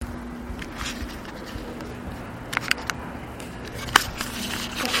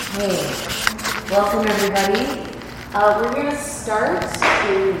Okay, welcome everybody. We're going to start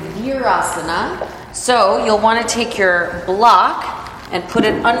in Virasana. So you'll want to take your block and put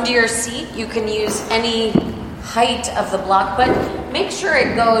it under your seat. You can use any height of the block, but make sure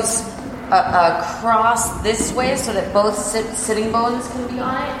it goes across this way so that both sitting bones can be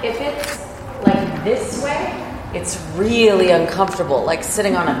on it. If it's like this way, it's really uncomfortable, like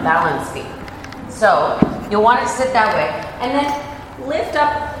sitting on a balance beam. So you'll want to sit that way. And then lift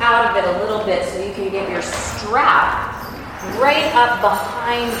up out of it a little bit so you can get your strap right up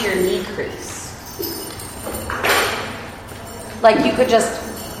behind your knee crease. Like you could just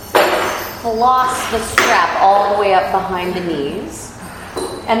floss the strap all the way up behind the knees.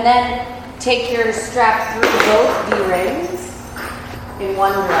 And then take your strap through both D-rings in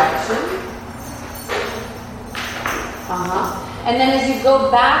one direction. And then as you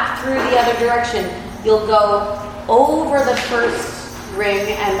go back through the other direction, you'll go over the first ring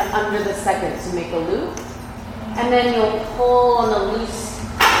and under the second to make a loop. And then you'll pull on the loose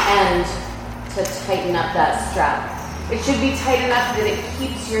end to tighten up that strap. It should be tight enough that it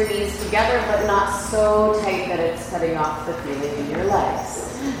keeps your knees together, but not so tight that it's cutting off the feeling in your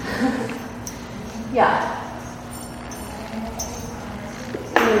legs. Yeah.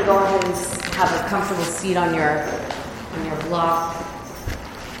 I'm going to go ahead and have a comfortable seat on your block.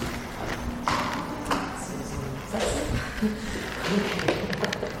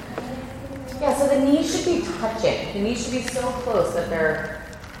 Yeah, so the knees should be touching. The knees should be so close that they're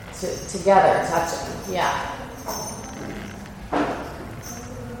together, touching. Yeah.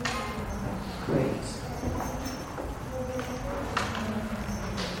 Great.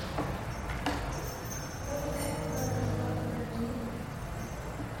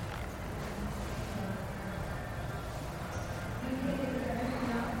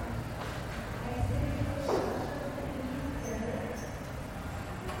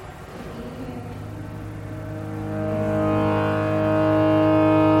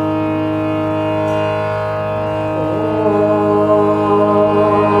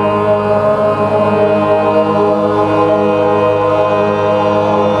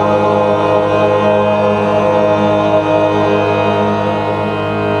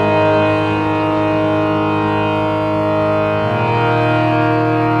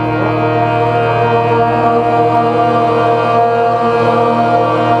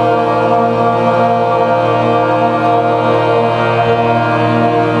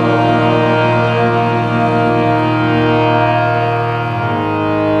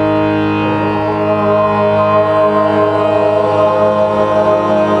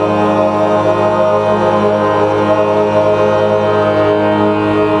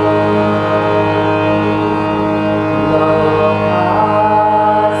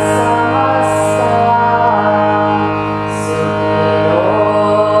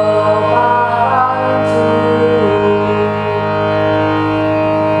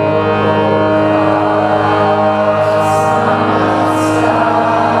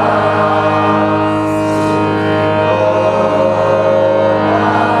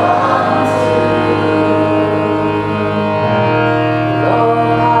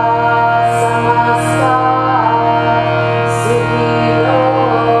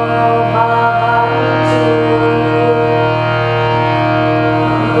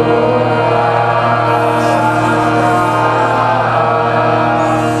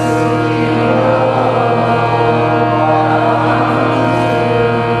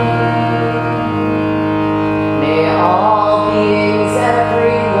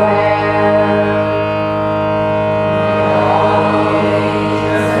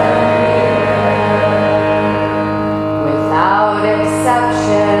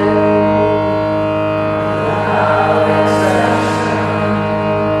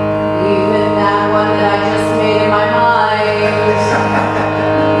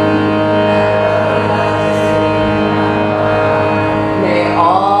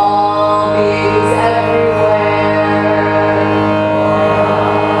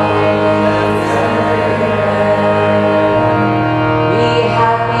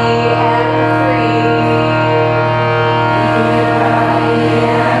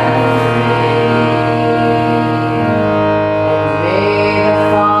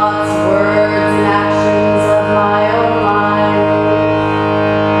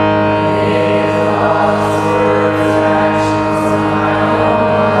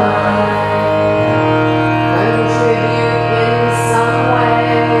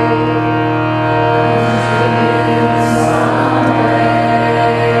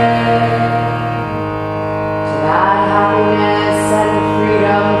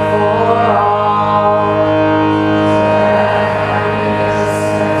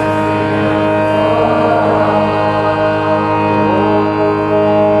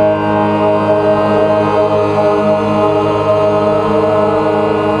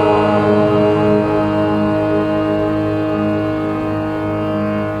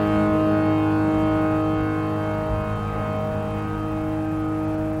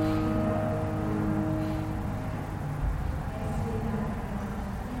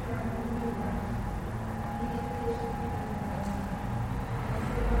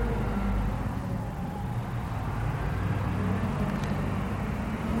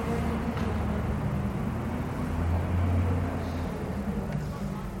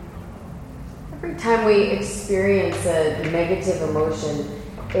 Every time we experience a negative emotion,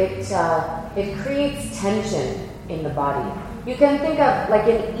 it creates tension in the body. You can think of, like,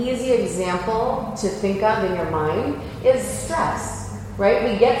 an easy example to think of in your mind is stress, right?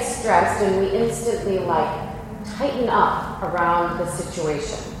 We get stressed and we instantly, like, tighten up around the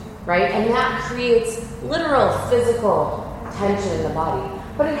situation, right? And that creates literal physical tension in the body.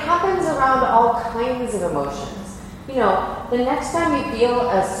 But it happens around all kinds of emotions. You know, the next time you feel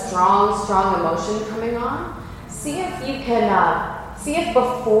a strong emotion coming on, see if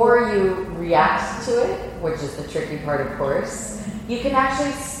before you react to it, which is the tricky part, of course, you can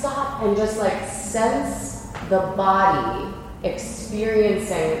actually stop and just, like, sense the body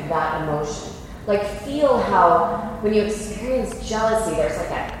experiencing that emotion. Like, feel how when you experience jealousy, there's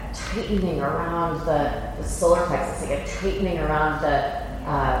like a tightening around the solar plexus, like a tightening around the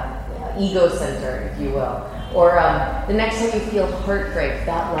ego center, if you will. Or the next time you feel heartbreak,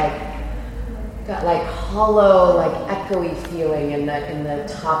 that hollow, like echoey feeling in the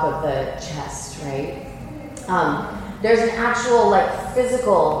top of the chest, right? There's an actual, like,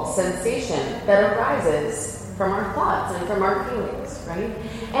 physical sensation that arises from our thoughts and from our feelings, right?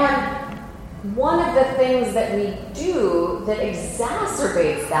 And one of the things that we do that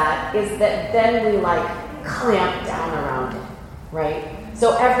exacerbates that is that then we, like, clamp down around it, right?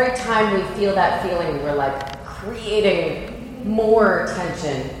 So every time we feel that feeling, we're, like, creating more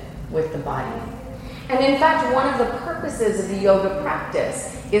tension with the body. And in fact, one of the purposes of the yoga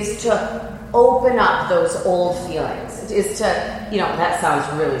practice is to open up those old feelings. Is to, that sounds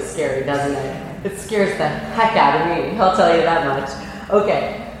really scary, doesn't it? It scares the heck out of me, I'll tell you that much.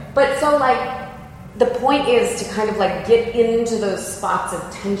 Okay. But so, like, the point is to kind of, like, get into those spots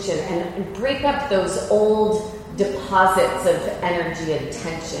of tension and break up those old deposits of energy and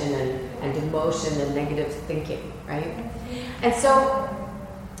tension and emotion and negative thinking, right? And so,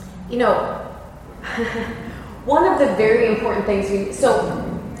 one of the very important things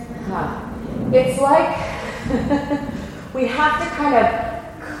it's like we have to kind of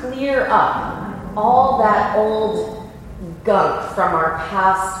clear up all that old gunk from our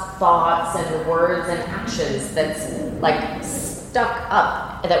past thoughts and words and actions that's, like, stuck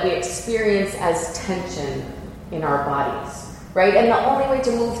up, that we experience as tension in our bodies, right? And the only way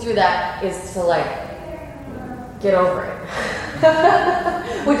to move through that is to, like, get over it,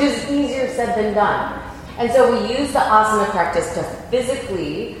 which is easier said than done. And so we use the asana practice to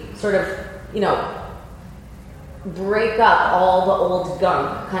physically sort of, break up all the old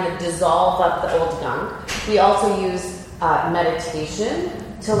gunk, kind of dissolve up the old gunk. We also use meditation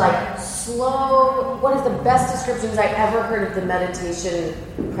to, like, slow. One of the best descriptions I ever heard of the meditation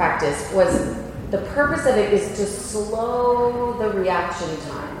practice was the purpose of it is to slow the reaction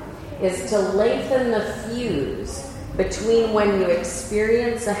time, is to lengthen the fuse between when you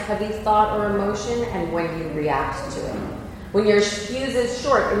experience a heavy thought or emotion and when you react to it. When your fuse is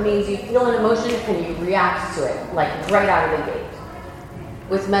short, it means you feel an emotion and you react to it, like, right out of the gate.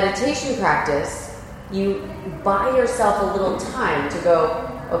 With meditation practice, you buy yourself a little time to go,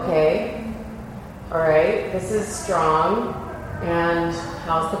 okay, all right, this is strong, and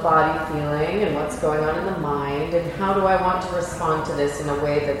how's the body feeling, and what's going on in the mind, and how do I want to respond to this in a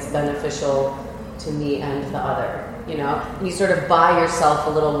way that's beneficial to me and the other, And you sort of buy yourself a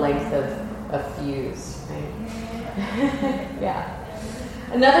little length of fuse, right? Yeah.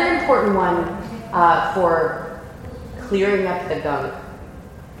 Another important one for clearing up the gunk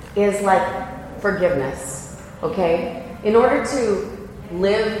is, like, forgiveness, okay? In order to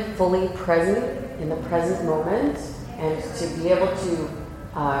live fully present in the present moment and to be able to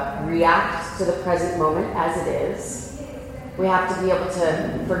react to the present moment as it is, we have to be able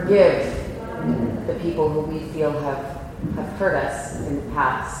to forgive the people who we feel have hurt us in the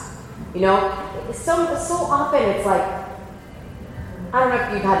past. So often it's like, I don't know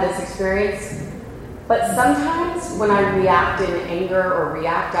if you've had this experience, but sometimes when I react in anger or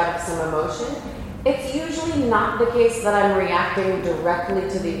react out of some emotion, it's usually not the case that I'm reacting directly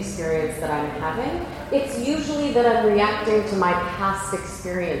to the experience that I'm having. It's usually that I'm reacting to my past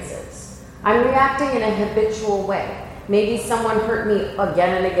experiences. I'm reacting in a habitual way. Maybe someone hurt me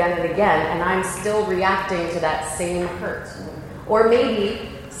again and again and again, and I'm still reacting to that same hurt. Or maybe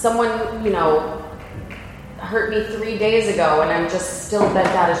someone, hurt me 3 days ago, and I'm just still bent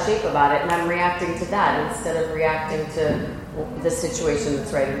out of shape about it, and I'm reacting to that instead of reacting to the situation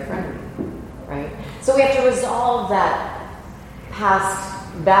that's right in front of me, right? So we have to resolve that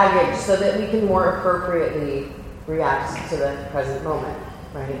past baggage so that we can more appropriately react to the present moment,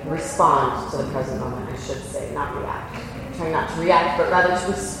 right? Respond to the present moment, I should say, not react. I'm trying not to react, but rather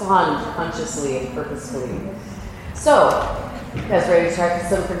to respond consciously and purposefully. So, you guys ready to start with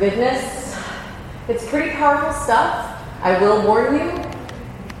some forgiveness? It's pretty powerful stuff. I will warn you,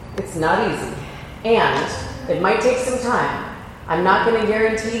 it's not easy. And it might take some time. I'm not going to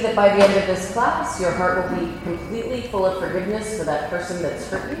guarantee that by the end of this class, your heart will be completely full of forgiveness for that person that's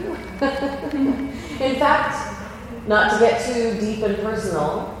hurt you. In fact, not to get too deep and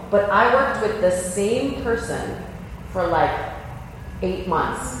personal, but I worked with the same person for like 8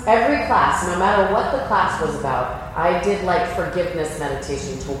 months. Every class, no matter what the class was about, I did like forgiveness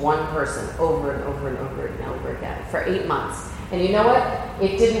meditation to one person over and over and over and over again for 8 months. And you know what?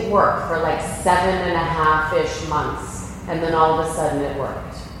 It didn't work for like 7.5-ish months. And then all of a sudden it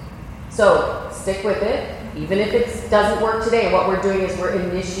worked. So stick with it. Even if it doesn't work today, what we're doing is we're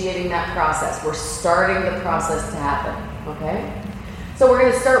initiating that process. We're starting the process to happen. Okay? So we're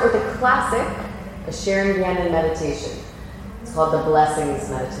going to start with a classic, a Sharon Gannon meditation. It's called the Blessings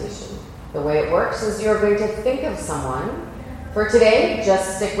Meditation. The way it works is you're going to think of someone. For today,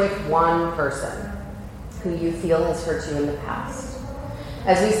 just stick with one person who you feel has hurt you in the past.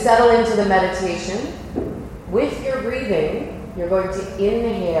 As we settle into the meditation, with your breathing, you're going to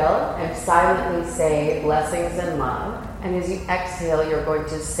inhale and silently say blessings and love. And as you exhale, you're going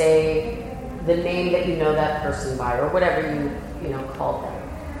to say the name that you know that person by, or whatever you call them.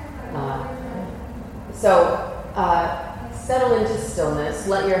 Settle into stillness.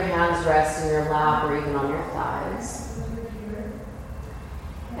 Let your hands rest in your lap or even on your thighs.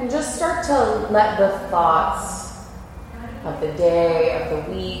 And just start to let the thoughts of the day, of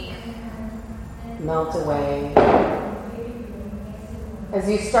the week, melt away. As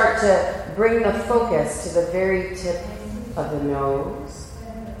you start to bring the focus to the very tip of the nose.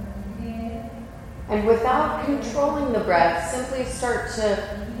 And without controlling the breath, simply start to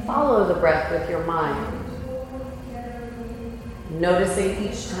follow the breath with your mind. Noticing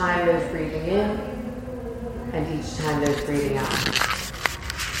each time there's breathing in and each time there's breathing out.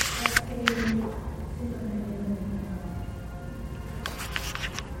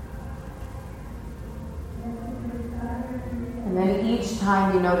 And then each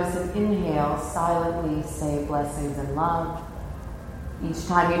time you notice an inhale, silently say blessings and love. Each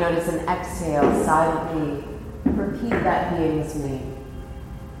time you notice an exhale, silently repeat that being's name.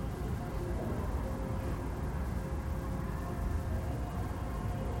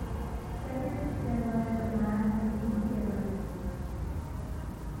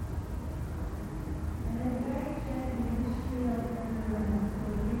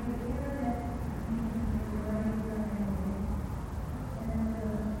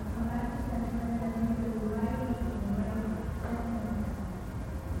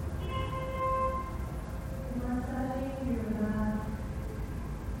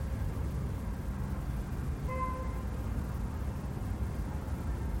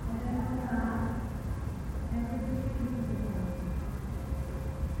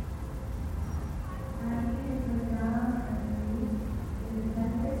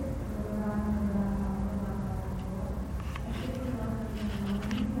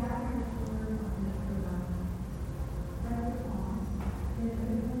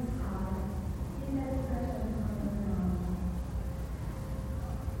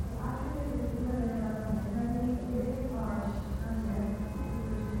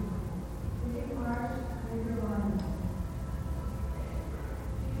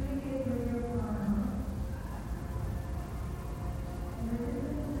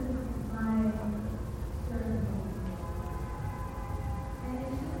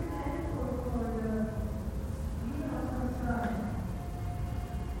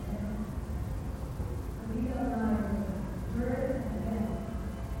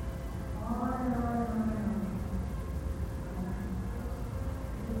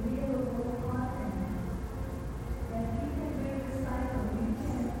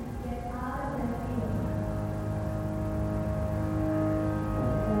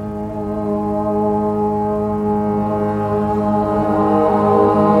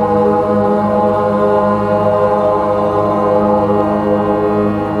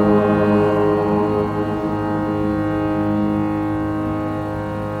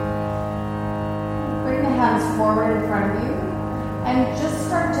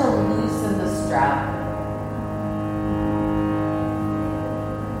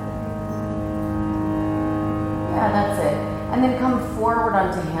 And then come forward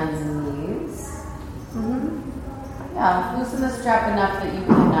onto hands and knees. Yeah, loosen the strap enough that you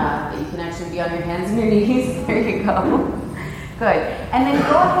can actually be on your hands and your knees. There you go. Good. And then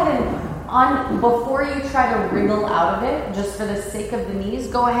go ahead and before you try to wriggle out of it, just for the sake of the knees,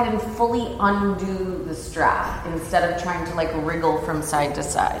 go ahead and fully undo the strap instead of trying to like wriggle from side to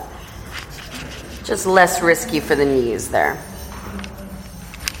side. Just less risky for the knees there.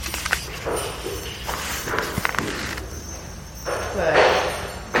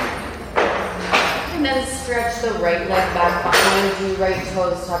 stretch the right leg back behind you, right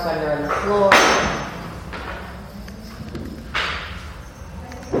toes tuck under on the floor.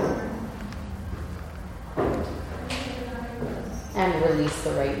 And release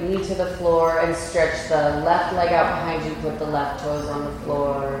the right knee to the floor and stretch the left leg out behind you, put the left toes on the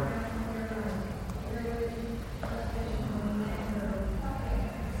floor.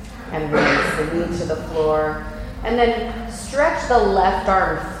 And release the knee to the floor. And then stretch the left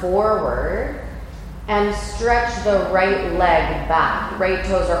arm forward and stretch the right leg back. Right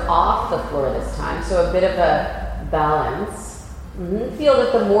toes are off the floor this time, so a bit of a balance. Feel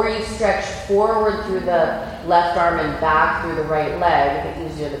that the more you stretch forward through the left arm and back through the right leg, the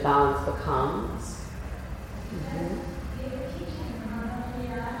easier the balance becomes.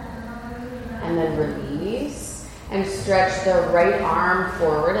 And then release and stretch the right arm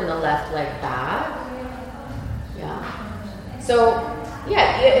forward and the left leg back. So,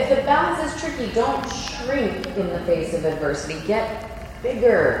 if the balance is tricky, don't shrink in the face of adversity. Get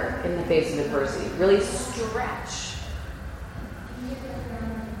bigger in the face of adversity. Really stretch.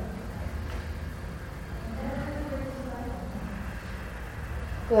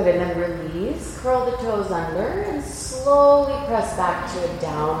 Good, and then release, curl the toes under, and slowly press back to a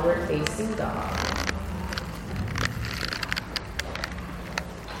downward facing dog.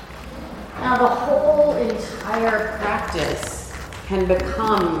 Now the whole entire practice can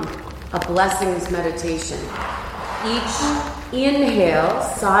become a blessings meditation. Each inhale,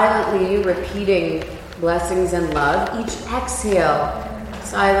 silently repeating blessings and love. Each exhale,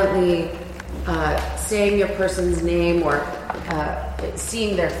 silently saying your person's name or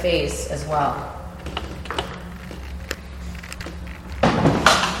seeing their face as well.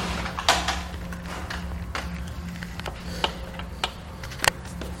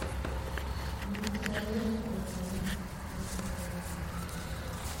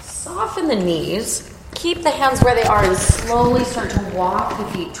 Soften the knees. Keep the hands where they are and slowly start to walk the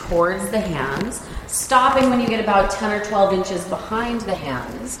feet towards the hands, stopping when you get about 10 or 12 inches behind the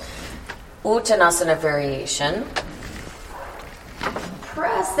hands. Uttanasana variation.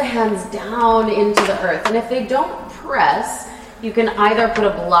 Press the hands down into the earth. And if they don't press, you can either put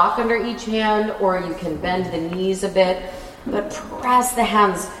a block under each hand or you can bend the knees a bit, but press the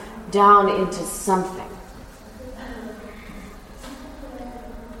hands down into something.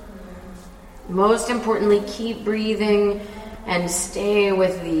 Most importantly, keep breathing and stay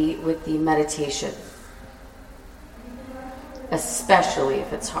with the meditation, especially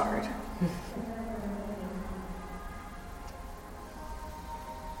if it's hard.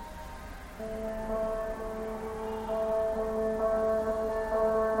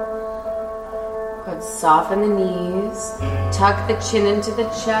 Good. Soften the knees, tuck the chin into the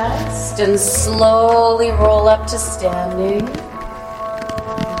chest, and slowly roll up to standing.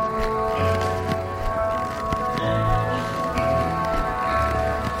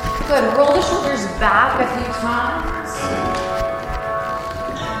 Good. Roll the shoulders back a few times.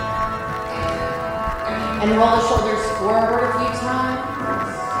 And roll the shoulders forward a few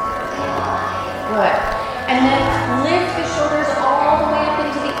times. Good. And then lift the shoulders all the way up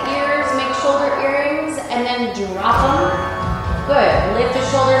into the ears. Make shoulder earrings and then drop them. Good. Lift the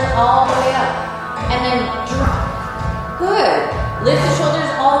shoulders all the way up. And then drop. Good. Lift the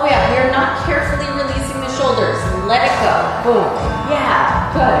shoulders all the way up. We are not carefully releasing the shoulders. Let it go. Boom. Yeah.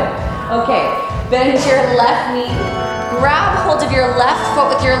 Good. Okay, bend your left knee, grab hold of your left foot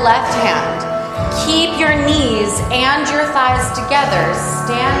with your left hand. Keep your knees and your thighs together.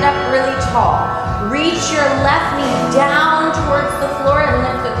 Stand up really tall. Reach your left knee down towards the floor and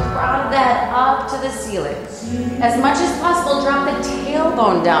lift the crown of the head up to the ceiling. As much as possible, drop the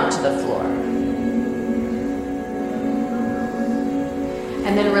tailbone down to the floor.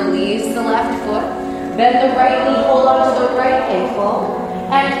 And then release the left foot. Bend the right knee, hold on to the right ankle.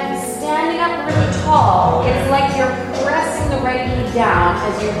 And standing up really tall, it's like you're pressing the right knee down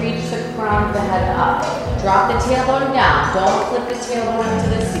as you reach the crown of the head up. Drop the tailbone down. Don't flip the tailbone up to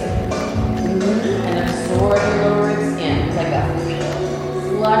the ceiling. And absorb your lower ribs in. It's like a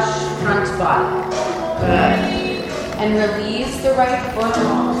flush front body. Good. And release the right foot.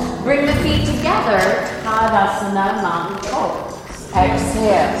 Bring the feet together. Tadasana, mountain pose.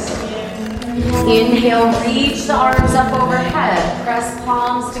 Exhale. Inhale, reach the arms up overhead. Press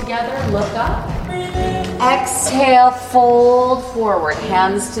palms together, look up. Exhale, fold forward,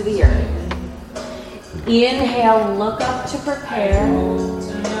 hands to the earth. Inhale, look up to prepare.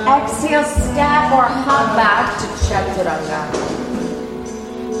 Exhale, step or hop back to Chaturanga.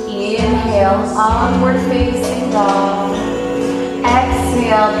 Inhale, upward facing dog.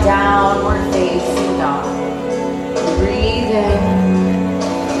 Exhale, downward facing dog. Breathe in.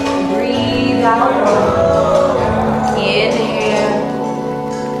 Breathe out.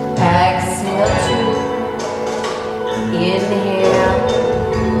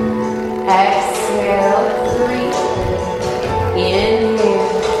 Exhale, 3.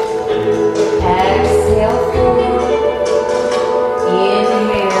 Inhale. Exhale, 4.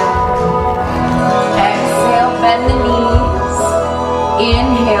 Inhale. Exhale, bend the knees.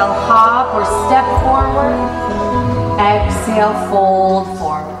 Inhale, hop or step forward. Exhale, fold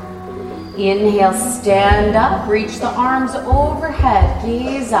forward. Inhale, stand up. Reach the arms overhead.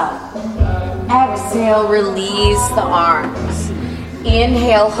 Gaze up. Exhale, release the arms.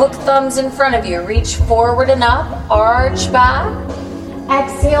 Inhale, hook thumbs in front of you. Reach forward and up. Arch back.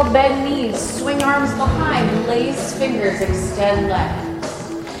 Exhale, bend knees. Swing arms behind. Lace fingers. Extend legs.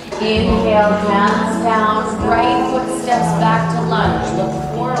 Inhale, hands down. Right foot steps back to lunge. Look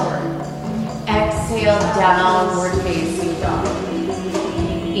forward. Exhale, downward facing dog.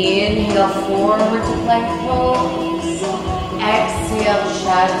 Inhale, forward to plank pose. Exhale,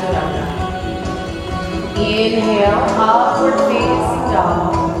 chaturanga. Inhale, upward facing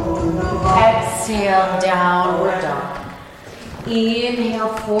dog. Exhale, downward dog.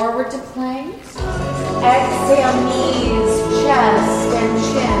 Inhale, forward to plank. Exhale, knees, chest, and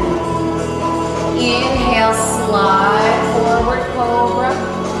chin. Inhale, slide forward, cobra.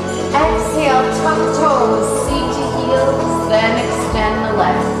 Exhale, tuck toes, seat to heels, then extend the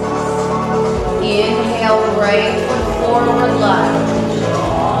legs. Inhale, right foot forward, lunge.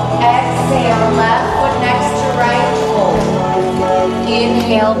 Exhale, left foot next to right, fold.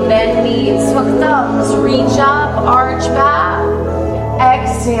 Inhale, bend knees, hook thumbs, reach up, arch back.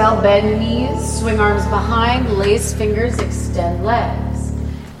 Exhale, bend knees, swing arms behind, lace fingers, extend legs.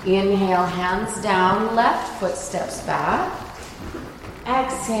 Inhale, hands down, left foot steps back.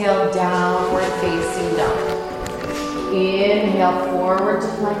 Exhale, downward facing dog. Inhale, forward to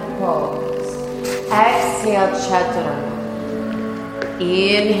plank pose. Exhale, chaturanga.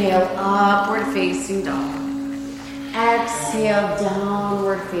 Inhale, upward facing dog. Exhale,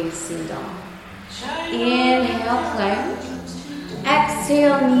 downward facing dog. Inhale, plank.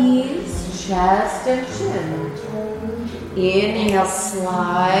 Exhale, knees, chest, and chin. Inhale,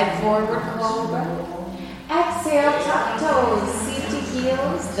 slide forward, cobra. Exhale, tuck toes, seat to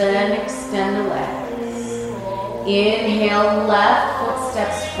heels, then extend the legs. Inhale, left foot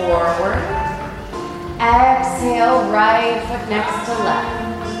steps forward. Exhale, right foot next to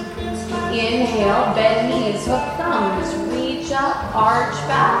left. Inhale, bend knees, hook thumbs, reach up, arch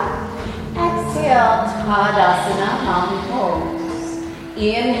back. Exhale, Tadasana, mountain pose.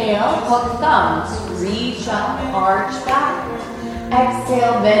 Inhale, hook thumbs, reach up, arch back.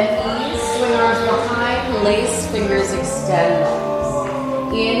 Exhale, bend knees, swing arms behind, lace fingers, extend legs.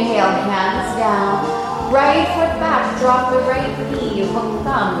 Inhale, hands down, right foot back, drop the right knee, hook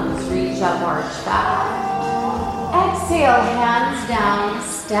thumbs, reach up, arch back. Exhale, hands down,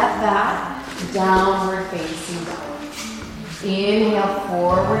 step back, downward facing dog. Inhale,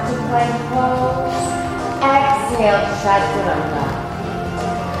 forward to plank pose. Exhale, chaturanga.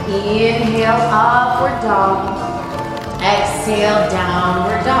 Inhale, upward dog. Exhale,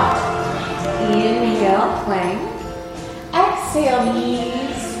 downward dog. Inhale, plank. Exhale,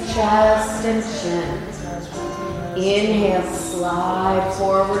 knees, chest, and chin. Inhale, slide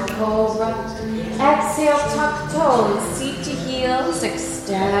forward, cobra. Exhale, tuck toes, seat to heels,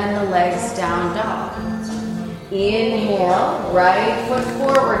 extend the legs down dog. Inhale, right foot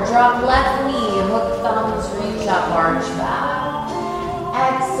forward, drop left knee, hook thumbs, reach up, arch back.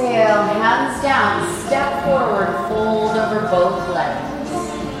 Exhale, hands down, step forward, fold over both legs.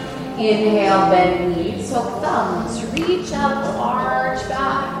 Inhale, bend knees, hook thumbs, reach up, arch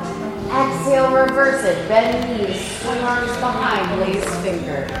back. Exhale, reverse it, bend knees, swing arms behind, lace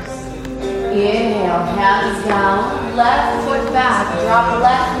fingers. Inhale, hands down, left foot back, drop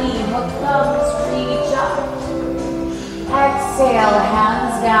left knee, hook thumbs, reach up. Exhale,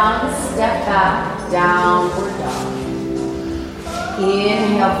 hands down, step back, downward dog.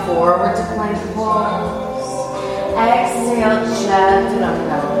 Inhale, forward to plank pose. Exhale,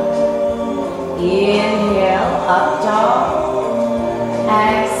 chaturanga. Inhale, up dog.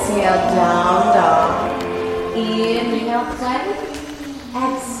 Exhale, down dog. Inhale, plank.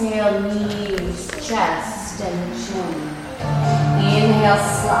 Exhale, knees, chest, and chin. Inhale,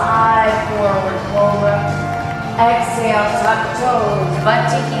 slide forward, cobra. Exhale, tuck toes, butt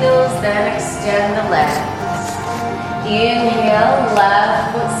to heels, then extend the legs. Inhale,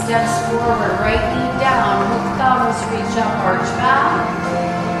 left foot steps forward, right knee down, hook thumbs, reach up, arch back.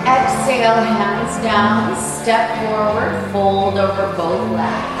 Exhale, hands down, step forward, fold over both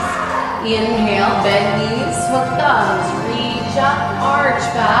legs. Inhale, bend knees, hook thumbs, reach up, arch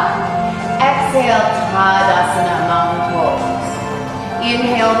back. Exhale, Tadasana, mountain pose.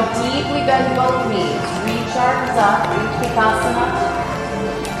 Inhale, deeply bend both knees, reach arms up, Utkatasana.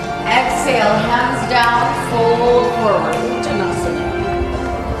 Exhale. Exhale, hands down, fold forward. Uttanasana.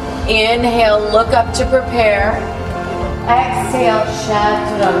 Inhale, look up to prepare. Exhale,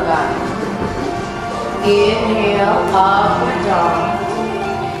 chaturanga. Inhale, upward dog.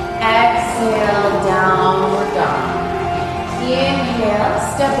 Exhale, downward dog. Inhale,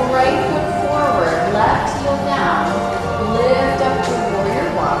 step right foot forward, left heel down. Lift up to warrior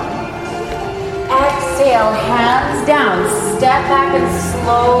one. Exhale, hands down. Step back and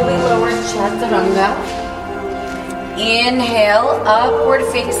slowly lower chaturanga. Inhale, upward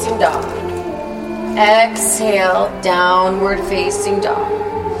facing dog. Exhale, downward facing dog.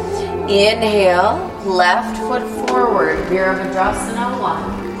 Inhale, left foot forward, Virabhadrasana 1.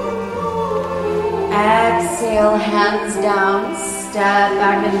 Exhale, hands down, step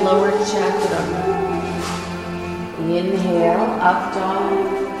back and lower chaturanga. Inhale, up dog.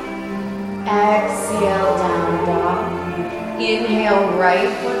 Exhale, down dog. Inhale,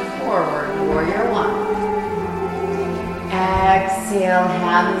 right foot forward, warrior 1. Exhale,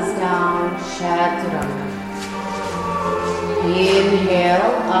 hands down, chaturanga.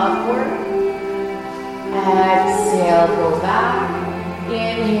 Inhale, upward. Exhale, go back.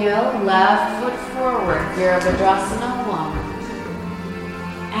 Inhale, left foot forward, Virabhadrasana 1.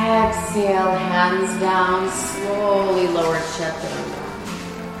 Exhale, hands down, slowly lower chaturanga.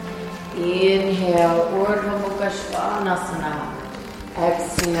 Inhale, Urdhva Mukha Svanasana.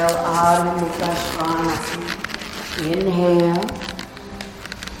 Exhale, Adho Mukha Svanasana. Inhale.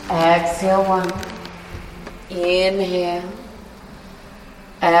 Exhale, 1. Inhale.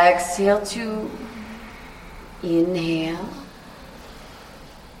 Exhale, 2. Inhale.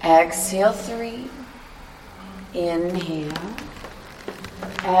 Exhale, 3. Inhale.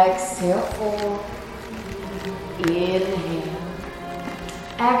 Exhale, 4. Inhale.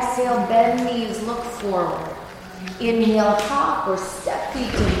 Exhale, bend knees, look forward. Inhale, hop or step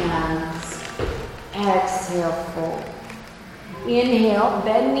feet to hands. Exhale, fold. Inhale,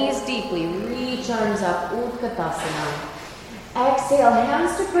 bend knees deeply, reach arms up, Utkatasana. Exhale,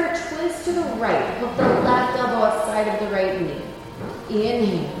 hands to prayer, twist to the right. Put the left elbow outside of the right knee.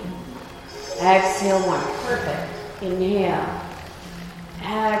 Inhale. Exhale, 1. Perfect. Inhale.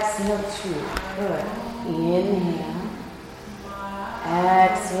 Exhale, 2. Good. Inhale.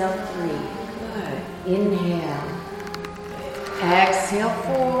 Exhale, 3. Good. Inhale. Exhale,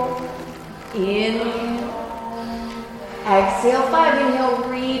 4. Inhale. Exhale, 5. Inhale,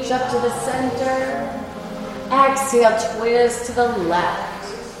 reach up to the center. Exhale, twist to the left.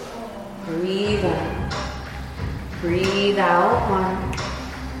 Breathe in. Breathe out,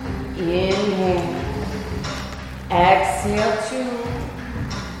 1. Inhale. Exhale,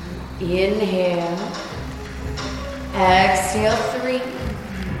 2. Inhale. Exhale, 3.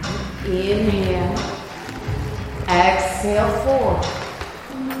 Inhale. Exhale, 4.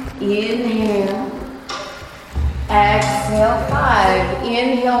 Inhale. Exhale, 5.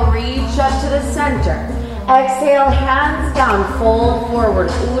 Inhale, reach up to the center. Exhale, hands down, fold forward,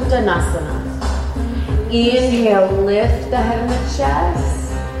 Uttanasana. Inhale, lift the head and the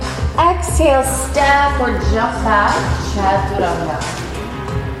chest. Exhale, step or jump back, chaturanga.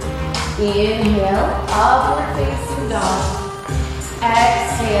 Inhale, upward facing dog.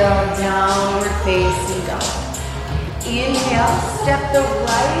 Exhale, downward facing dog. Inhale, step the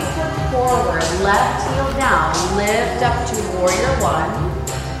right foot forward, left heel down, lift up to warrior 1.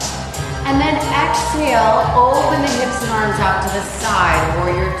 And then exhale, open the hips and arms out to the side,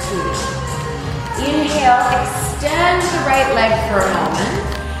 warrior 2. Inhale, extend the right leg for a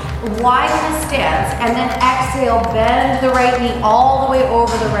moment, widen the stance, and then exhale, bend the right knee all the way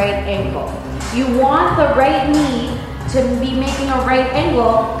over the right ankle. You want the right knee to be making a right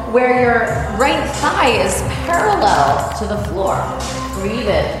angle where your right thigh is parallel to the floor. Breathe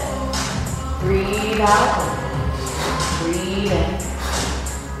in. Breathe out. Breathe in.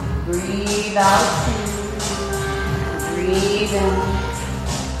 Breathe out. Breathe in.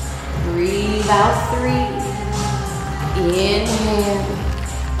 Breathe out. 3. Inhale.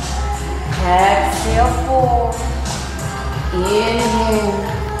 Exhale, 4. Inhale.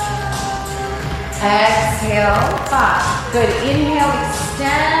 Exhale, 5. Good. Inhale,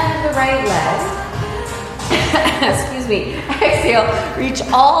 extend the right leg. Excuse me. Exhale, reach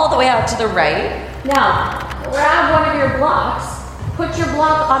all the way out to the right. Now, grab one of your blocks. Put your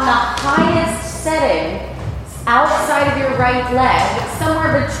block on the highest setting outside of your right leg,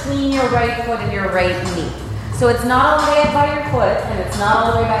 somewhere between your right foot and your right knee. So it's not all the way up by your foot, and it's not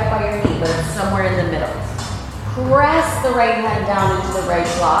all the way back by your knee, but it's somewhere in the middle. Press the right hand down into the right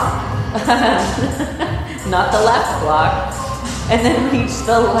block. Not the left block. And then reach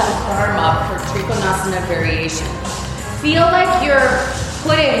the left arm up for Trikonasana variation. Feel like you're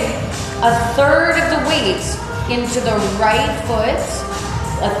putting a third of the weight into the right foot,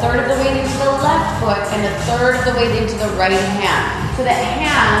 a third of the weight into the left foot, and a third of the weight into the right hand. So that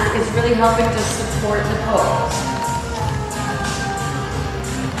hand is really helping to support the pose.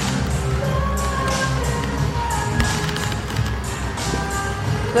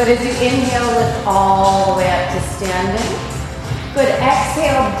 Good. As you inhale, lift all the way up to standing. Good.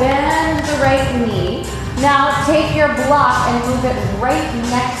 Exhale, bend the right knee. Now take your block and move it right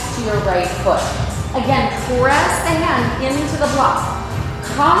next to your right foot. Again, press the hand into the block.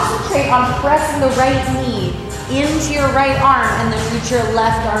 Concentrate on pressing the right knee into your right arm and then reach your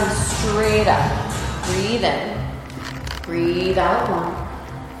left arm straight up. Breathe in. Breathe out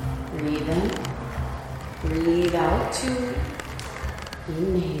 1. Breathe in. Breathe out 2.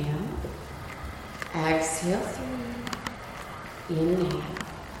 Inhale. Exhale 3. Inhale.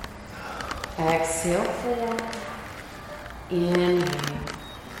 Exhale 4. Inhale.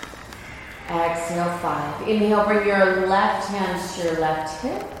 Exhale 5. Inhale, bring your left hands to your left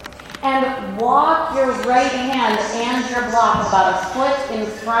hip. And walk your right hand and your block about a foot in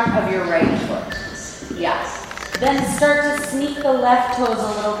front of your right foot. Yes. Then start to sneak the left toes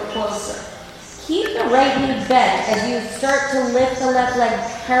a little closer. Keep the right knee bent as you start to lift the left leg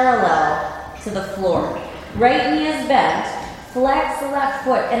parallel to the floor. Right knee is bent. Flex the left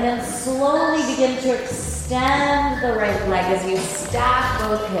foot and then slowly begin to extend the right leg as you stack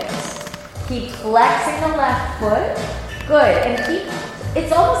both hips. Keep flexing the left foot. Good. And keep,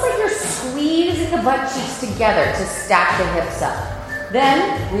 it's almost like you're squeezing the butt cheeks together to stack the hips up.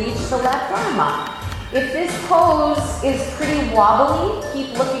 Then reach the left arm up. If this pose is pretty wobbly,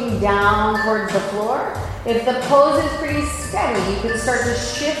 keep looking down towards the floor. If the pose is pretty steady, you can start to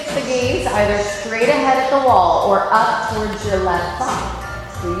shift the gaze either straight ahead at the wall or up towards your left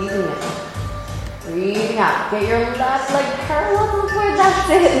thigh. Breathing in. Breathing out. Get your left leg parallel to the floor. That's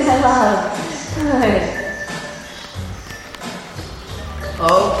it, my love. Good.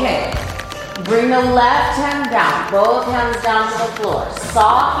 Okay. Bring the left hand down. Both hands down to the floor.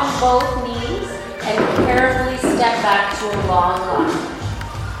 Soften both knees and carefully step back to a long lunge.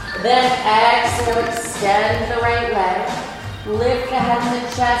 Then exhale, extend the right leg. Lift the head and the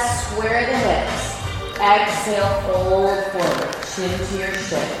chest, square the hips. Exhale, fold forward, chin to your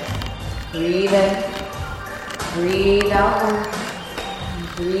shin. Breathe in. Breathe out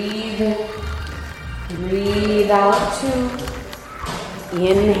 1. Breathe in. Breathe out 2.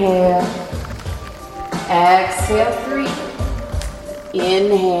 Inhale. Exhale 3.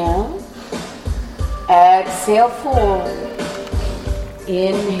 Inhale. Exhale 4.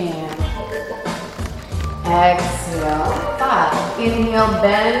 Inhale. Exhale 5. Inhale,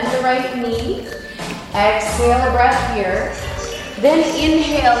 bend the right knee. Exhale a breath here. Then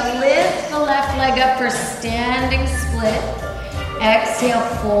inhale, lift the left leg up for standing split. Exhale,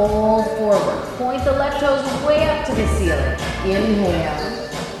 fold forward. Point the left toes way up to the ceiling. Inhale.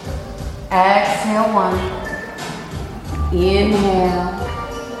 Exhale 1. Inhale.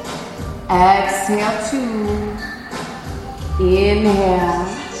 Exhale 2. Inhale.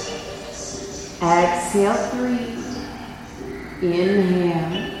 Exhale 3.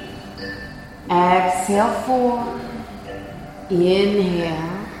 Inhale. Exhale 4. Inhale.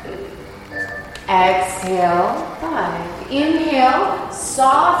 Exhale 5. Inhale.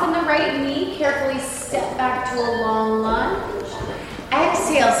 Soften the right knee. Carefully step back to a long lunge.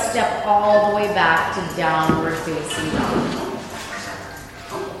 Exhale. Step all the way back to downward facing dog.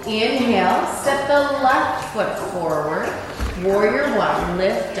 Inhale, step the left foot forward. Warrior 1,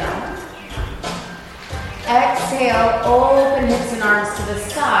 lift up. Exhale, open hips and arms to the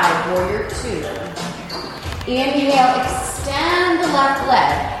side. Warrior 2. Inhale, extend the left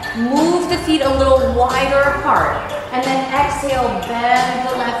leg. Move the feet a little wider apart. And then exhale, bend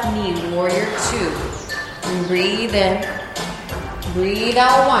the left knee. Warrior 2. And breathe in. Breathe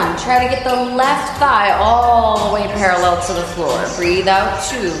out 1. Try to get the left thigh all the way parallel to the floor. Breathe out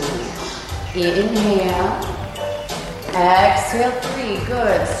 2. Inhale. Exhale 3.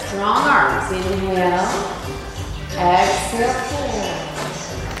 Good. Strong arms. Inhale. Exhale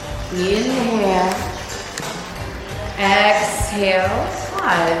 4. Inhale. Exhale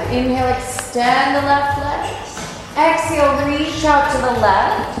 5. Inhale. Extend the left leg. Exhale. Reach out to the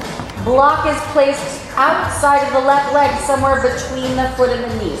left. Block is placed outside of the left leg, somewhere between the foot and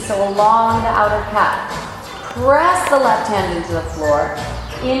the knee, so along the outer calf. Press the left hand into the floor.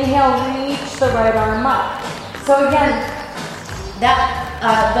 Inhale, reach the right arm up. So again, the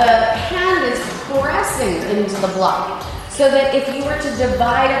hand is pressing into the block, so that if you were to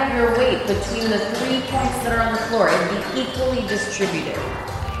divide up your weight between the 3 points that are on the floor, it would be equally distributed.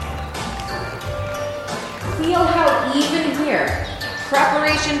 Feel how even here,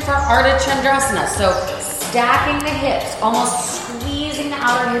 preparation for Ardha Chandrasana. So stacking the hips, almost squeezing the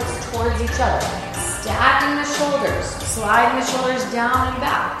outer hips towards each other. Stacking the shoulders, sliding the shoulders down and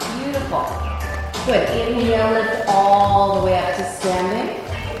back. Beautiful. Good. Inhale, lift all the way up to standing.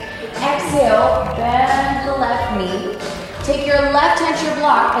 Exhale, bend the left knee. Take your left hand to your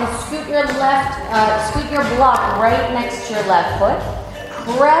block and scoot your block right next to your left foot.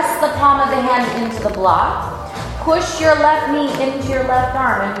 Press the palm of the hand into the block. Push your left knee into your left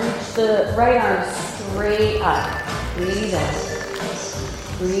arm and reach the right arm straight up. Breathe in.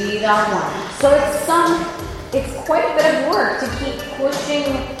 Breathe out one. So it's quite a bit of work to keep pushing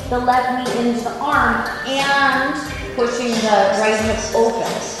the left knee into the arm and pushing the right hip open.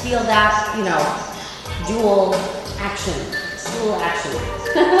 Feel that, dual action.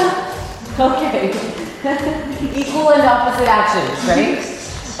 Okay. Equal and opposite actions, right?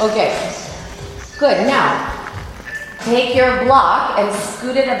 Okay. Good. Now, take your block and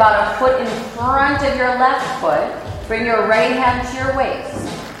scoot it about a foot in front of your left foot. Bring your right hand to your waist.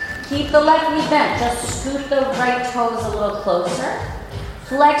 Keep the left knee bent. Just scoot the right toes a little closer.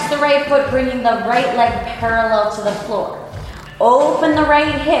 Flex the right foot, bringing the right leg parallel to the floor. Open the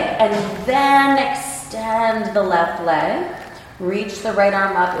right hip and then extend the left leg. Reach the right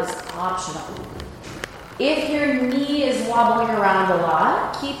arm up is optional. If your knee is wobbling around a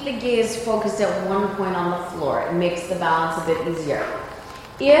lot, keep the gaze focused at one point on the floor. It makes the balance a bit easier.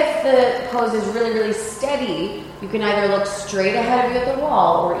 If the pose is really, really steady, you can either look straight ahead of you at the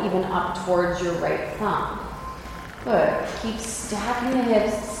wall or even up towards your right thumb. Good. Keep stacking the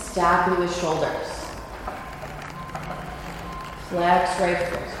hips, stacking the shoulders. Flex right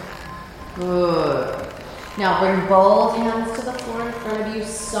foot. Good. Now bring both hands to the floor in front of you.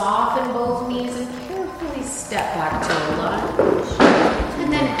 Soften both knees and carefully step back to a lunge.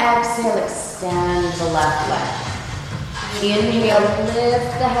 And then exhale, extend the left leg. Inhale,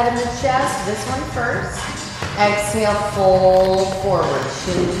 lift the head and the chest. This one first. Exhale, fold forward,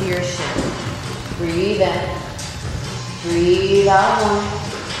 shin to your shin. Breathe in. Breathe out one.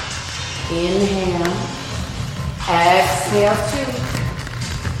 Inhale. Exhale two.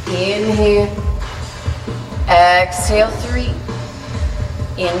 Inhale. Exhale three.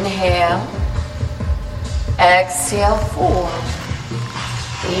 Inhale. Exhale four.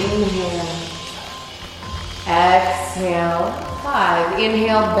 Inhale. Exhale, 5.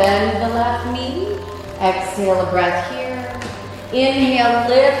 Inhale, bend the left knee. Exhale, a breath here. Inhale,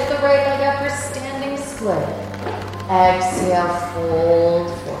 lift the right leg up for standing split. Exhale, fold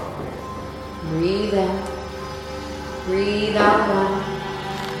forward. Breathe in. Breathe out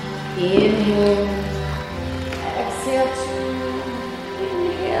 1. Inhale. Exhale 2.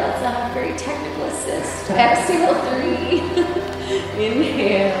 Inhale, it's a very technical assist. Exhale 3.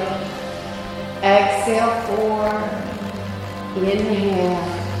 Inhale. Exhale 4. Inhale.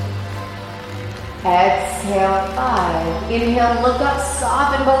 Exhale 5. Inhale, look up,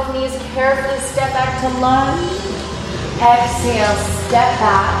 soften both knees, carefully step back to lunge. Exhale, step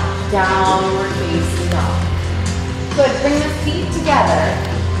back, downward facing dog. Good, bring the feet together.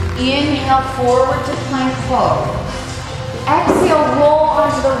 Inhale, forward to plank pose. Exhale, roll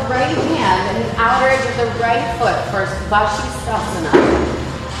onto the right hand and the outer edge of the right foot for Vashisthasana.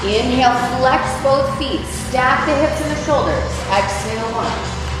 Inhale, flex both feet. Stack the hips and the shoulders. Exhale 1.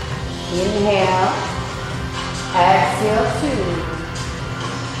 Inhale. Exhale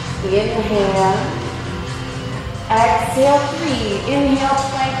 2. Inhale. Exhale 3. Inhale,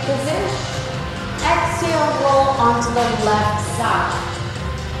 plank position. Exhale, roll onto the left side.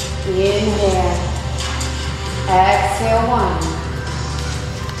 Inhale. Exhale 1.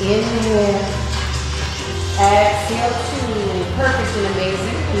 Inhale. Exhale 2. Perfect and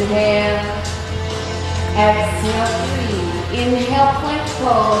amazing. Inhale. Exhale 3. Inhale, plank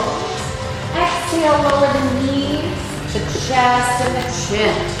pose. Exhale, lower the knees, the chest, and the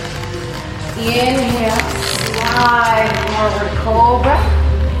chin. Inhale, slide forward, cobra.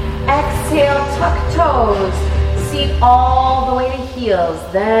 Exhale, tuck toes. Seat all the way to heels.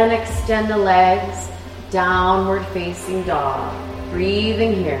 Then extend the legs, downward facing dog.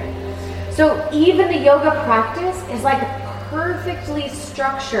 Breathing here. So even the yoga practice is like perfectly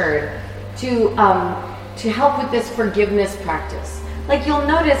structured to help with this forgiveness practice. Like you'll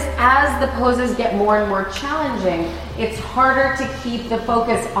notice as the poses get more and more challenging, it's harder to keep the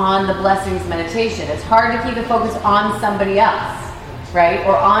focus on the blessings meditation. It's hard to keep the focus on somebody else, right?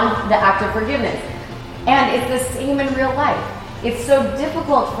 Or on the act of forgiveness. And it's the same in real life. It's so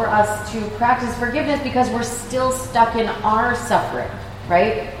difficult for us to practice forgiveness because we're still stuck in our suffering,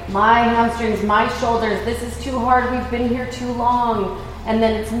 right? My hamstrings, my shoulders, this is too hard, we've been here too long. and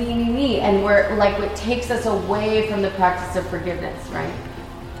then it's me, and we're like, it takes us away from the practice of forgiveness, right?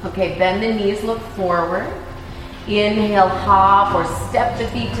 Okay, bend the knees, look forward. Inhale, hop or step the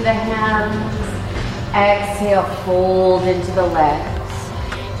feet to the hands. Exhale, fold into the legs.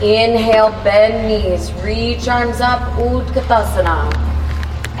 Inhale, bend knees, reach arms up, Utkatasana.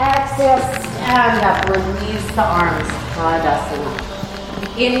 Exhale, stand up, release the arms, Tadasana.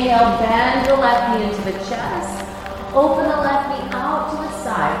 Inhale, bend the left knee into the chest. Open the left knee out to the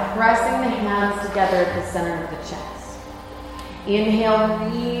side, pressing the hands together at the center of the chest. Inhale,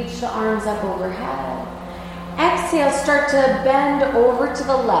 reach the arms up overhead. Exhale, start to bend over to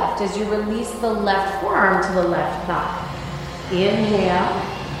the left as you release the left forearm to the left thigh. Inhale.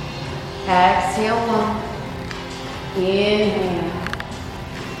 Exhale, 1. Inhale.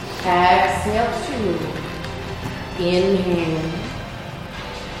 Exhale, 2. Inhale.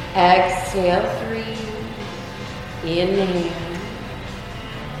 Exhale, 3. Inhale.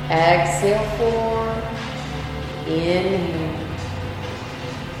 Exhale, 4. Inhale.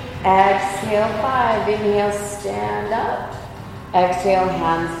 Exhale, 5. Inhale, stand up. Exhale,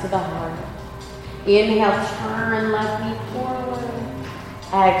 hands to the heart. Inhale, turn left knee forward.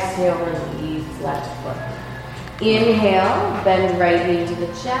 Exhale, release left foot. Inhale, bend right knee to the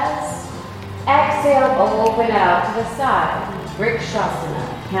chest. Exhale, open out to the side. Vrikshasana.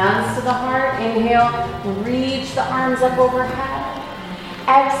 Hands to the heart. Inhale, reach the arms up overhead.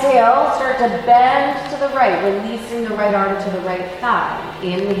 Exhale, start to bend to the right, releasing the right arm to the right thigh.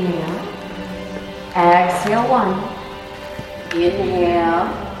 Inhale. Exhale, 1. Inhale.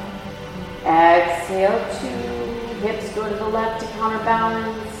 Exhale, 2. Hips go to the left to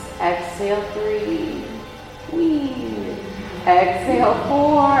counterbalance. Exhale, 3. Squeeze. Exhale,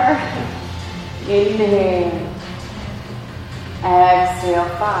 4. Inhale. Exhale,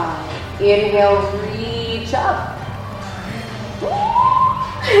 5. Inhale, reach up.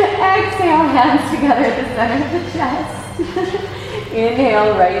 Exhale, hands together at the center of the chest.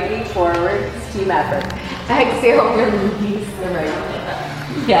 Inhale, right knee forward. It's team effort. Exhale, release the right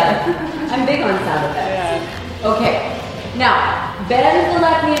knee. Yeah, I'm big on sound effects. Okay, now bend the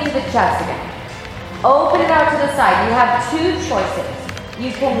left knee into the chest again. Open it out to the side. You have 2 choices.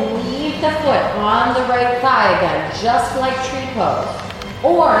 You can leave the foot on the right thigh again, just like tree pose.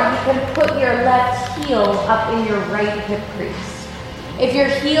 Or you can put your left heel up in your right hip crease. If your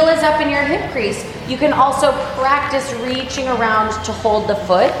heel is up in your hip crease, you can also practice reaching around to hold the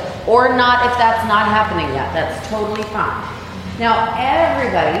foot, or not if that's not happening yet. That's totally fine. Now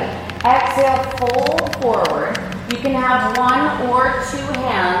everybody, exhale, fold forward. You can have 1 or 2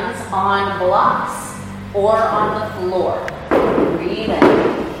 hands on blocks or on the floor. Breathe in.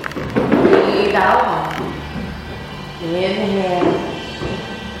 Breathe out. 1. Inhale.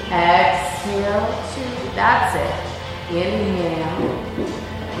 Exhale, 2. That's it. Inhale.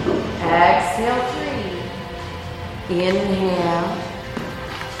 Exhale, 3. Inhale.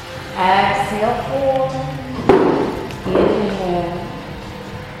 Exhale, 4. Inhale.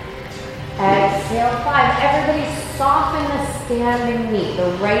 Exhale, 5. Everybody soften the standing knee, the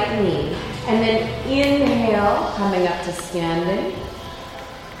right knee. And then inhale, coming up to standing.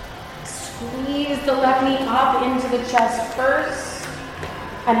 Squeeze the left knee up into the chest first.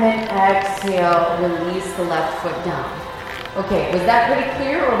 And then exhale, release the left foot down. Okay, was that pretty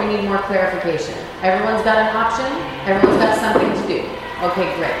clear or we need more clarification? Everyone's got an option? Everyone's got something to do.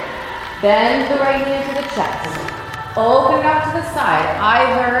 Okay, great. Bend the right knee into the chest. Open it out to the side.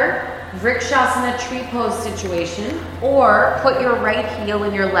 Either Vrikshasana tree pose situation or put your right heel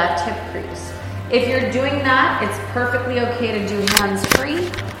in your left hip crease. If you're doing that, it's perfectly okay to do hands free,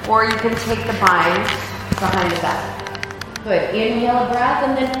 or you can take the bind behind the back. Good. Inhale a breath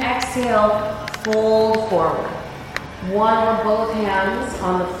and then exhale, fold forward. 1 or both hands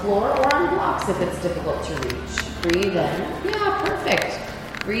on the floor or on blocks if it's difficult to reach. Breathe in. Yeah, perfect.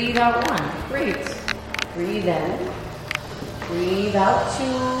 Breathe out 1. Great. Breathe in. Breathe out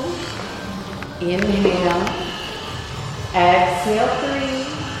 2. Inhale. Exhale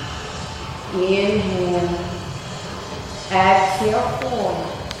 3. Inhale. Exhale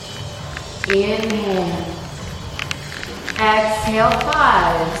 4. Inhale. Exhale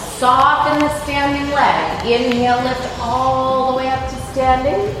 5. Soften the standing leg. Inhale, lift all the way up to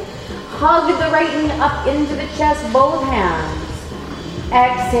standing. Hug the right knee up into the chest, both hands.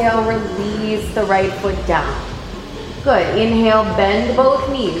 Exhale, release the right foot down. Good. Inhale, bend both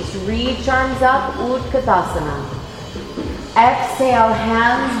knees. Reach arms up, Utkatasana. Exhale,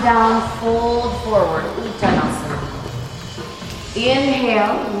 hands down, fold forward, Uttanasana.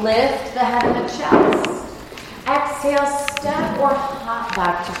 Inhale, lift the head and the chest. Exhale, step or hop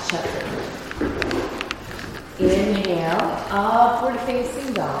back to chaturanga. Inhale, upward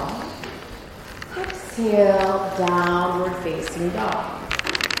facing dog. Exhale, downward facing dog.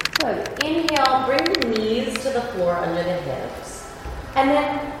 Good. Inhale, bring the knees to the floor under the hips. And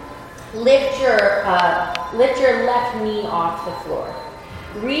then lift your left knee off the floor.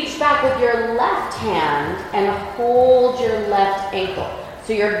 Reach back with your left hand and hold your left ankle.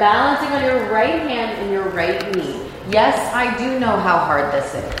 So you're balancing on your right hand and your right knee. Yes, I do know how hard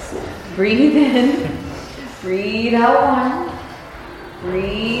this is. Breathe in. Breathe out 1.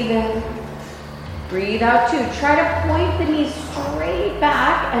 Breathe in. Breathe out 2. Try to point the knees straight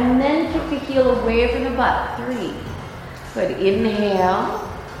back and then kick the heel away from the butt. 3. Good. Inhale.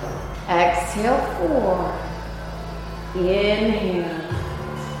 Exhale. 4. Inhale.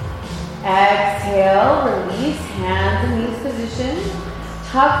 Exhale. Release hands in knees position.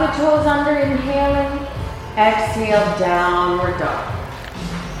 Tuck the toes under. Inhaling. Exhale. Downward dog.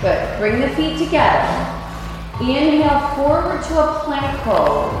 Good. Bring the feet together. Inhale forward to a plank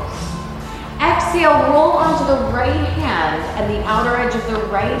pose. Exhale, roll onto the right hand and the outer edge of the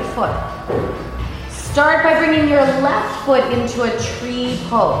right foot. Start by bringing your left foot into a tree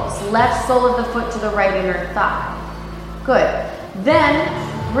pose. Left sole of the foot to the right inner thigh. Good.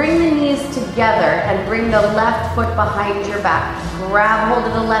 Then bring the knees together and bring the left foot behind your back. Grab hold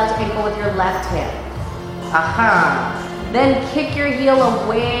of the left ankle with your left hand. Aha. Then kick your heel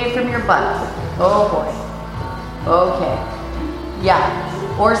away from your butt. Oh boy. Okay. Yeah.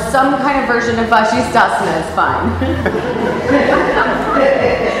 Or some kind of version of Vashisthasana is fine.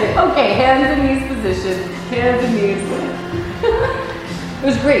 Okay, hands and knees position. Hands and knees. It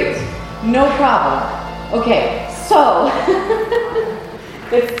was great. No problem. Okay, so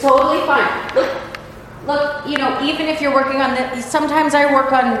it's totally fine. Look, even if you're working on this, sometimes I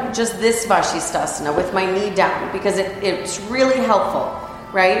work on just this Vashisthasana with my knee down because it's really helpful,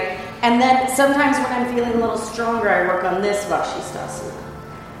 right? And then sometimes when I'm feeling a little stronger, I work on this Vashisthasana.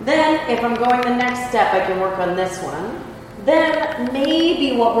 Then, if I'm going the next step, I can work on this one. Then,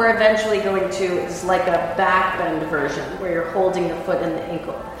 maybe what we're eventually going to is like a back bend version, where you're holding the foot and the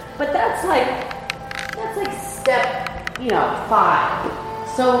ankle. But that's like step, 5.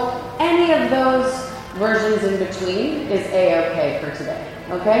 So, any of those versions in between is A-okay for today,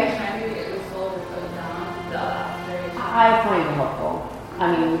 okay? I find it helpful.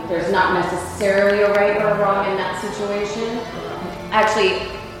 I mean, there's not necessarily a right or a wrong in that situation. Actually,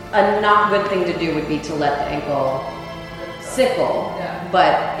 a not good thing to do would be to let the ankle sickle,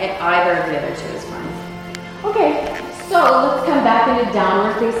 but either of the other two is fine. Okay, so let's come back into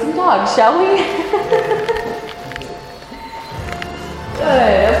downward facing dog, shall we?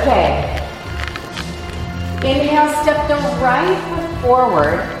 Good, okay. Inhale, step the right foot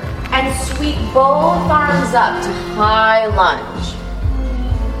forward and sweep both arms up to high lunge.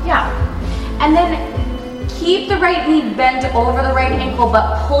 Yeah, and then keep the right knee bent over the right ankle,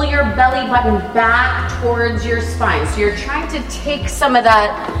 but pull your belly button back towards your spine. So you're trying to take some of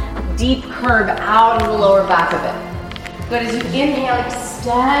that deep curve out of the lower back of it. Good, as you inhale,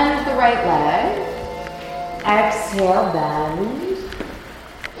 extend the right leg. Exhale, bend.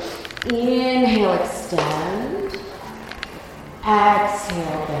 Inhale, extend.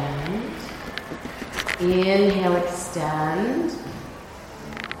 Exhale, bend. Inhale, extend.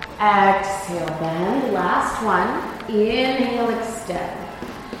 Exhale, bend. Last one. Inhale, extend.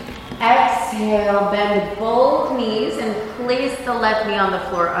 Exhale, bend both knees and place the left knee on the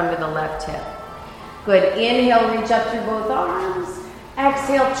floor under the left hip. Good. Inhale, reach up through both arms.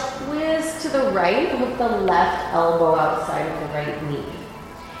 Exhale, twist to the right. Hook the left elbow outside of the right knee.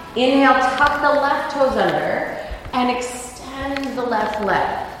 Inhale, tuck the left toes under and extend the left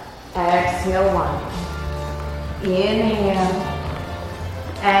leg. Exhale, 1. Inhale.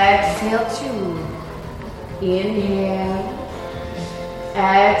 Exhale, 2. Inhale.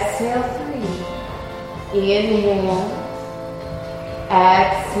 Exhale, 3. Inhale.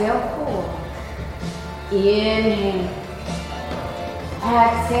 Exhale, 4. Inhale.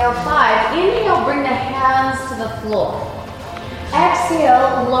 Exhale, 5. Inhale, bring the hands to the floor.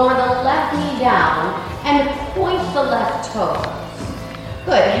 Exhale, lower the left knee down and point the left toes.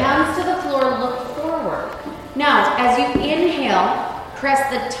 Good. Hands to the floor, look forward. Now, as you inhale, press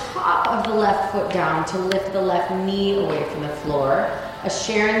the top of the left foot down to lift the left knee away from the floor. A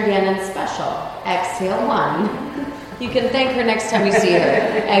Sharon Gannon special. Exhale, 1. You can thank her next time you see her.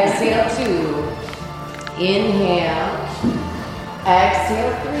 Exhale, 2. Inhale.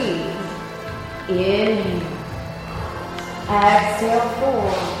 Exhale, 3. Inhale. Exhale,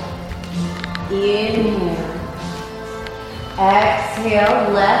 4. Inhale.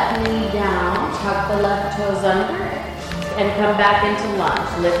 Exhale, left knee down. Tuck the left toes under and come back into lunge.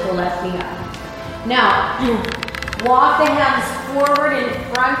 Lift the left knee up. Now, walk the hands forward in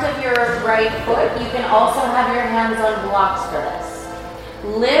front of your right foot. You can also have your hands on blocks for this.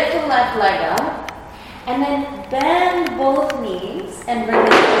 Lift the left leg up, and then bend both knees and bring the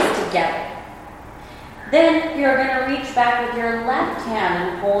knees together. Then you're going to reach back with your left hand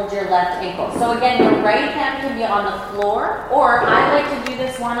and hold your left ankle. So again, your right hand can be on the floor, or I like to do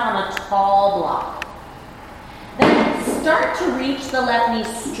this one on a tall block. Then start to reach the left knee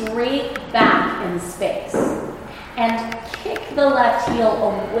straight back in space. And kick the left heel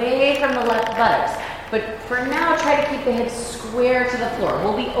away from the left buttocks. But for now, try to keep the hips square to the floor.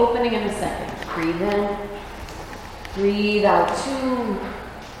 We'll be opening in a second. Breathe in. Breathe out.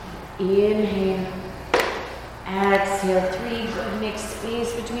 2. Inhale. Exhale. 3. Good. Make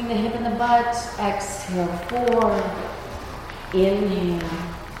space between the hip and the butt. Exhale. 4. Inhale.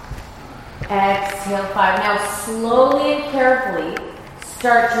 Exhale. 5. Now slowly and carefully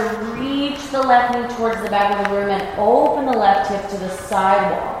start to reach the left knee towards the back of the room and open the left hip to the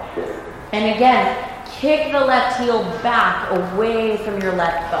sidewall. And again, kick the left heel back away from your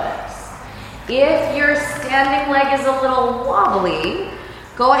left buttocks. If your standing leg is a little wobbly,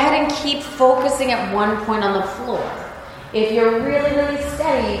 go ahead and keep focusing at one point on the floor. If you're really, really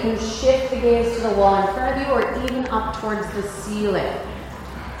steady, you can shift the gaze to the wall in front of you or even up towards the ceiling.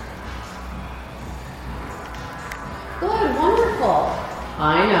 Good, wonderful.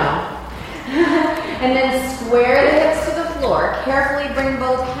 I know. And then square the hips to the floor. Carefully bring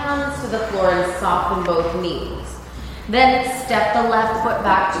both hands to the floor and soften both knees. Then step the left foot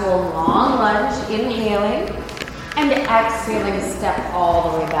back to a long lunge, inhaling, and exhaling, step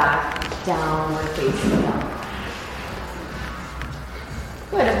all the way back, downward facing dog.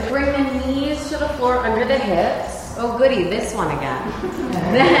 Good, and bring the knees to the floor under the hips. Oh goody, this one again.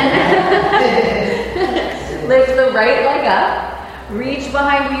 Then lift the right leg up. Reach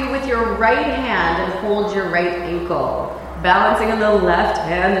behind you with your right hand and hold your right ankle. Balancing on the left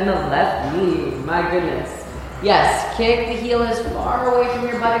hand and the left knee. My goodness. Yes, kick the heel as far away from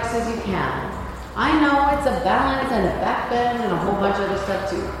your buttocks as you can. I know it's a balance and a back bend and a whole bunch of other stuff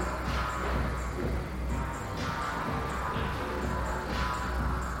too.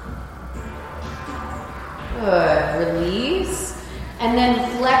 Good. Release. And then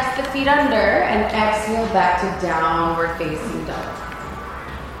flex the feet under and exhale back to downward facing dog.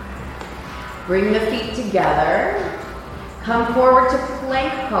 Bring the feet together. Come forward to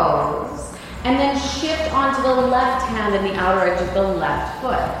plank pose. And then shift onto the left hand and the outer edge of the left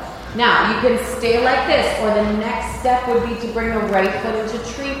foot. Now, you can stay like this, or the next step would be to bring the right foot into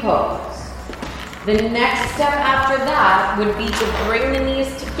tree pose. The next step after that would be to bring the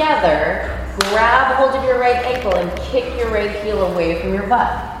knees together, grab hold of your right ankle, and kick your right heel away from your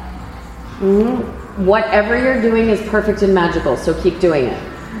butt. Whatever you're doing is perfect and magical, so keep doing it.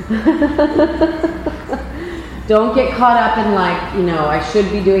 Don't get caught up in I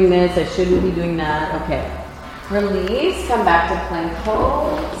should be doing this, I shouldn't be doing that. Okay. Release, come back to plank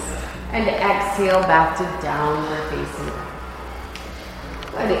pose, and exhale back to downward facing dog.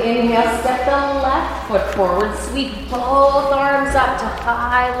 Good. Inhale, step the left foot forward, sweep both arms up to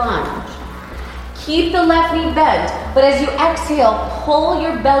high lunge. Keep the left knee bent, but as you exhale, pull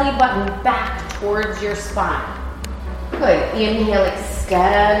your belly button back towards your spine. Good. Inhale,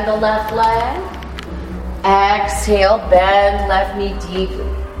 extend the left leg. Exhale, bend left knee deeply.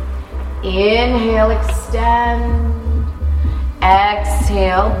 Inhale, extend.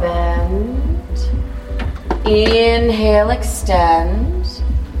 Exhale, bend. Inhale, extend.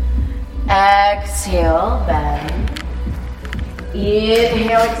 Exhale, bend.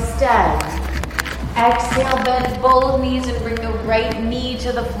 Inhale, extend. Exhale, bend both knees and bring the right knee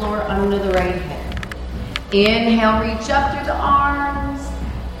to the floor under the right hip. Inhale, reach up through the arms.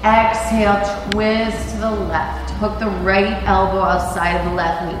 Exhale, twist to the left. Hook the right elbow outside of the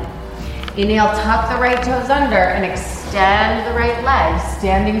left knee. Inhale, tuck the right toes under and extend the right leg,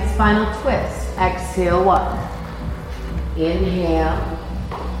 standing spinal twist. Exhale, 1. Inhale.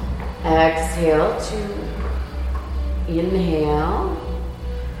 Exhale, 2. Inhale.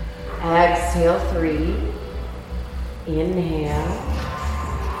 Exhale, 3. Inhale.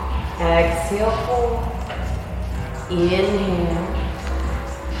 Exhale, 4. Inhale.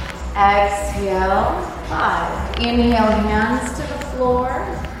 Exhale, 5. Inhale, hands to the floor.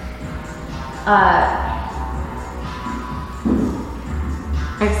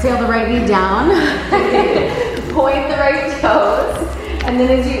 Exhale the right knee down. Point the right toes. And then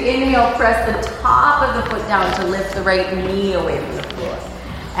as you inhale, press the top of the foot down to lift the right knee away from the floor.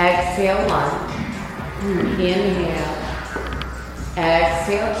 Exhale, 1. Inhale.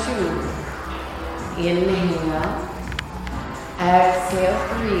 Exhale, 2. Inhale. Exhale,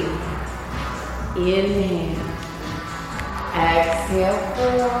 3. Inhale. Exhale,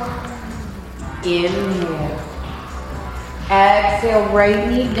 4. Inhale. Exhale, right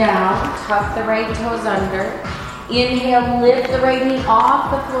knee down. Tuck the right toes under. Inhale, lift the right knee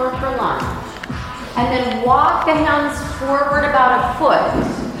off the floor for lunge. And then walk the hands forward about a foot.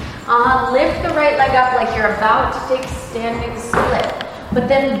 Lift the right leg up like you're about to take standing split. But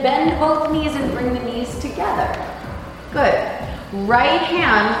then bend both knees and bring the knees together. Good. Right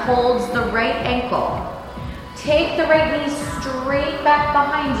hand holds the right ankle. Take the right knee straight back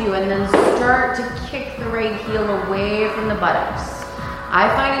behind you and then start to kick the right heel away from the buttocks. I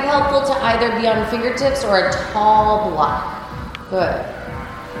find it helpful to either be on fingertips or a tall block. Good.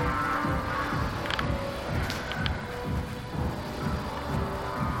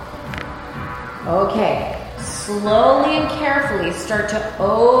 Okay, slowly and carefully start to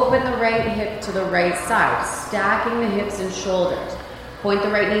open the right hip to the right side, stacking the hips and shoulders. Point the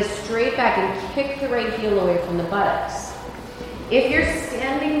right knee straight back and kick the right heel away from the buttocks. If your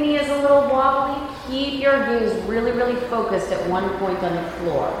standing knee is a little wobbly, keep your gaze really, really focused at one point on the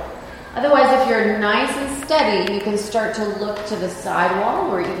floor. Otherwise, if you're nice and steady, you can start to look to the side wall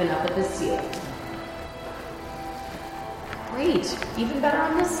or even up at the ceiling. Great, even better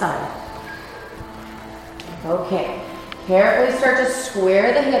on this side. Okay, carefully start to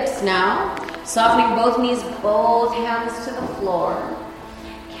square the hips now, softening both knees, both hands to the floor.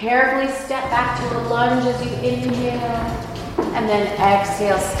 Carefully step back to a lunge as you inhale, and then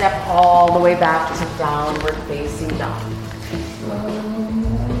exhale, step all the way back to downward facing dog.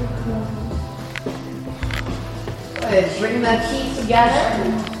 Good, bring the feet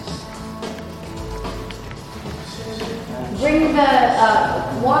together.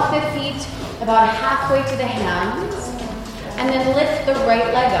 Walk the feet about halfway to the hands, and then lift the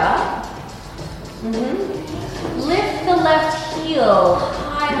right leg up. Lift the left heel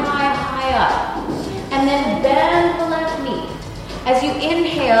high, high, high up, and then bend the left knee. As you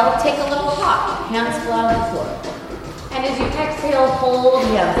inhale, take a little hop, hands flat on the floor. And as you exhale, hold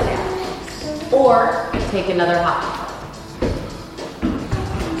hands down, or take another hop.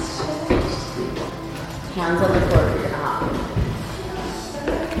 Hands on the floor for your hop.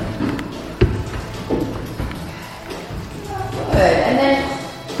 Good, and then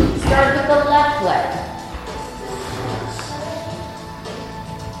start with the left leg.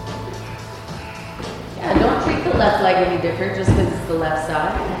 Yeah, don't treat the left leg any different just because it's the left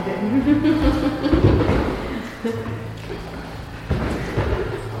side.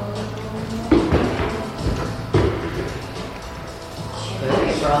 Good,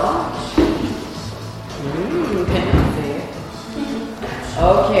 April. Can you see?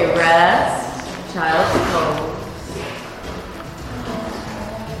 Okay, rest. Child's pose.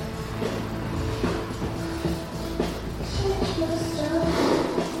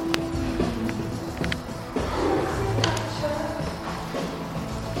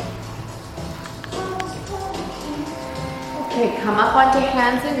 Okay, come up onto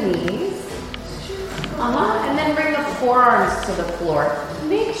hands and knees. And then bring the forearms to the floor.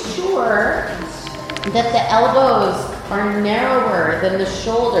 Make sure that the elbows are narrower than the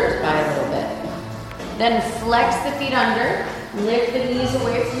shoulders by a little bit. Then flex the feet under. Lift the knees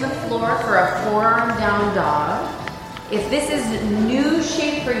away from the floor for a forearm down dog. If this is new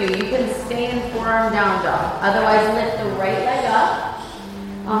shape for you, you can stay in forearm down dog. Otherwise, lift the right leg up.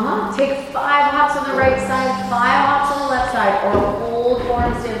 Take 5 hops on the right side, 5 hops on the left side, or hold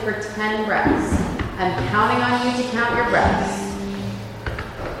forearms in for 10 breaths. I'm counting on you to count your breaths.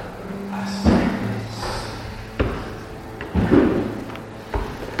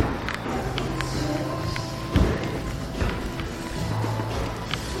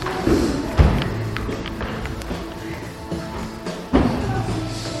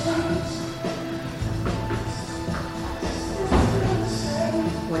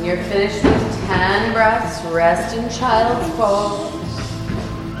 When you're finished with 10 breaths, rest in child's pose.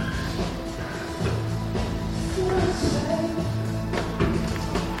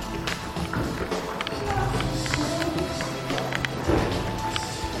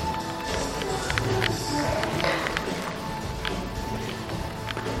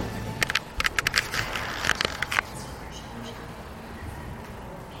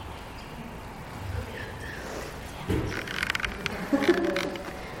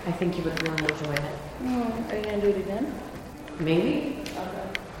 I think you would really enjoy it. Are you going to do it again? Maybe.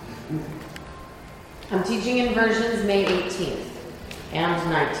 Okay. I'm teaching inversions May 18th and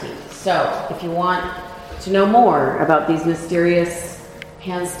 19th. So if you want to know more about these mysterious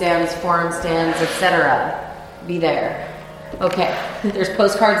handstands, forearm stands, etc., be there. Okay, there's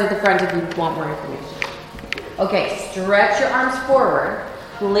postcards at the front if you want more information. Okay, stretch your arms forward.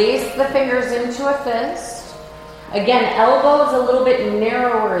 Place the fingers into a fist. Again, elbows a little bit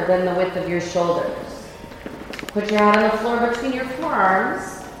narrower than the width of your shoulders. Put your hand on the floor between your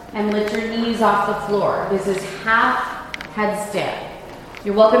forearms and lift your knees off the floor. This is half headstand.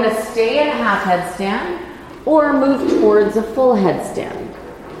 You're welcome to stay in a half headstand or move towards a full headstand.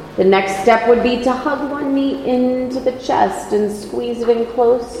 The next step would be to hug one knee into the chest and squeeze it in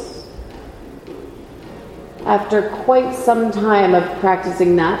close. After quite some time of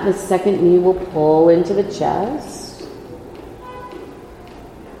practicing that, the second knee will pull into the chest.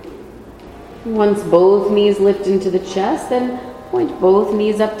 Once both knees lift into the chest, then point both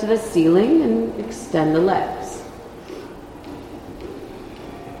knees up to the ceiling and extend the legs.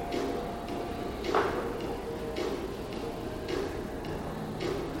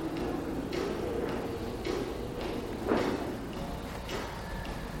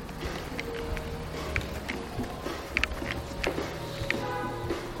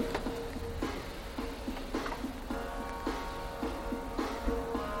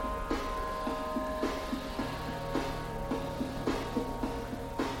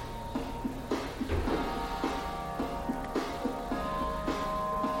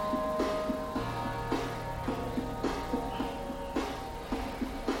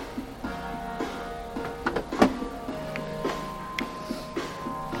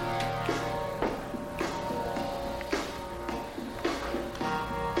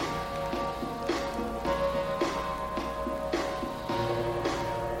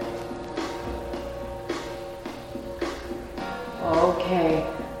 Okay,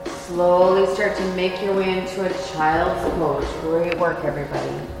 slowly start to make your way into a child's pose. Great work, everybody.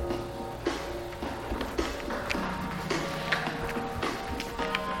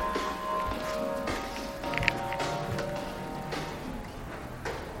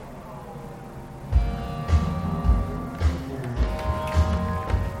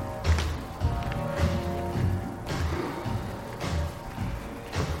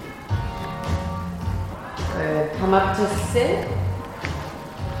 Good. Come up to sit.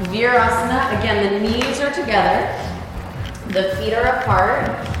 Virasana, again, the knees are together, the feet are apart.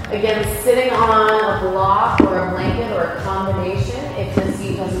 Again, sitting on a block or a blanket or a combination if the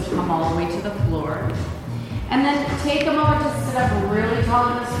seat doesn't come all the way to the floor. And then take a moment to sit up really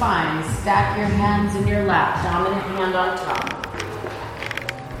tall in the spine. Stack your hands in your lap, dominant hand on top.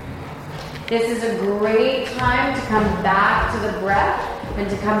 This is a great time to come back to the breath and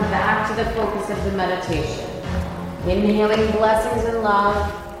to come back to the focus of the meditation. Inhaling blessings and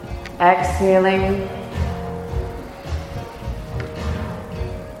love. Exhaling.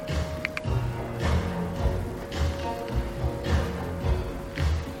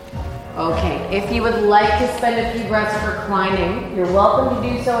 Okay, if you would like to spend a few breaths reclining, you're welcome to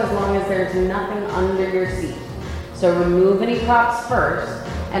do so as long as there's nothing under your seat. So remove any props first,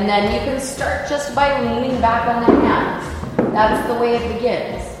 and then you can start just by leaning back on the hands. That's the way it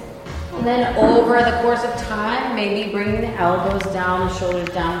begins. And then over the course of time, maybe bringing the elbows down, the shoulders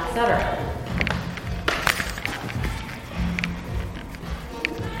down, etc.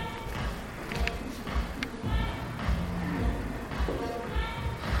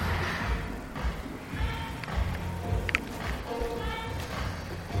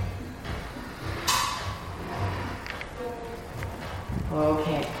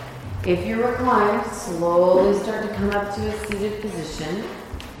 Okay. If you're reclined, slowly start to come up to a seated position.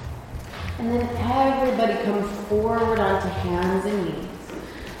 And then everybody come forward onto hands and knees.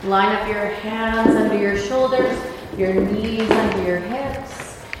 Line up your hands under your shoulders, your knees under your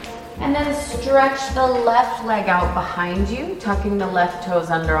hips. And then stretch the left leg out behind you, tucking the left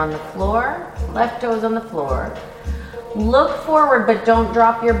toes under on the floor. Left toes on the floor. Look forward, but don't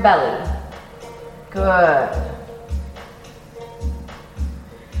drop your belly. Good.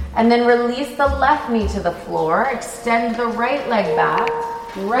 And then release the left knee to the floor. Extend the right leg back.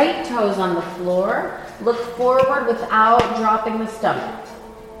 Right toes on the floor. Look forward without dropping the stomach.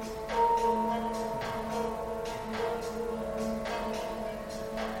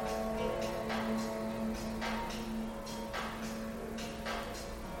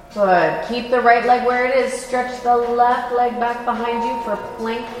 Good. Keep the right leg where it is. Stretch the left leg back behind you for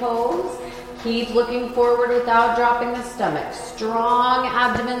plank pose. Keep looking forward without dropping the stomach. Strong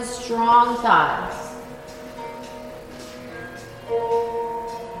abdomen, strong thighs.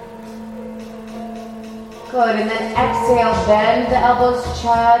 Good, and then exhale, bend the elbows,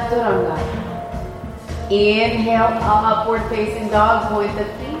 chaturanga. Inhale, upward facing dog, point the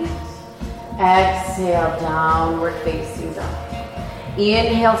feet. Exhale, downward facing dog.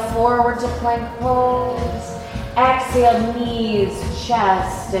 Inhale, forward to plank pose. Exhale, knees,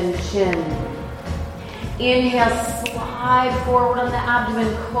 chest, and chin. Inhale, slide forward on the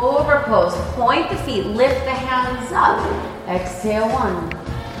abdomen, cobra pose. Point the feet, lift the hands up. Exhale,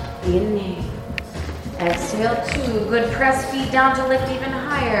 1. Inhale. Exhale, 2. Good, press feet down to lift even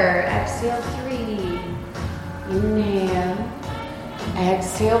higher. Exhale, 3. Inhale.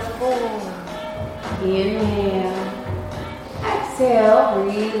 Exhale, 4. Inhale. Exhale,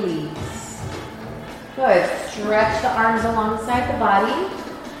 release. Good. Stretch the arms alongside the body.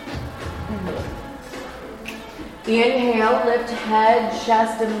 Inhale, lift head,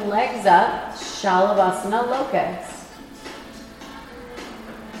 chest, and legs up. Shalabhasana, locust.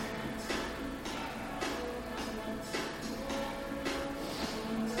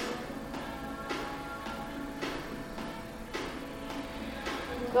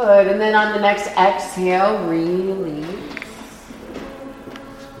 Good, and then on the next exhale, release.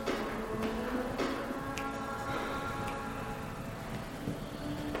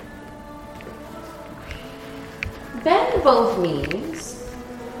 Bend both knees.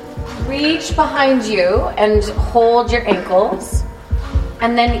 Reach behind you and hold your ankles.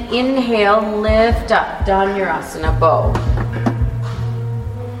 And then inhale, lift up, Dhanurasana, bow.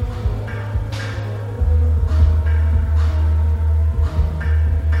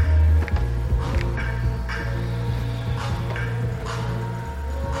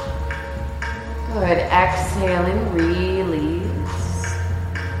 Good. Exhaling, release.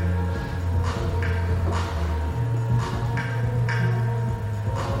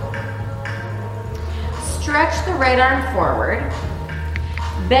 Stretch the right arm forward.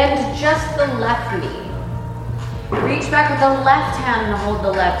 Bend just the left knee. Reach back with the left hand and hold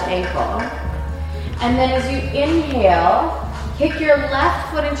the left ankle. And then as you inhale, kick your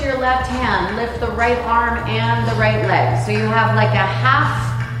left foot into your left hand. Lift the right arm and the right leg. So you have like a half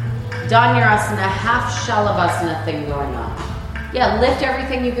Dhanurasana, half Shalabhasana thing going on. Yeah, lift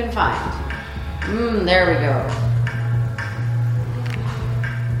everything you can find. There we go.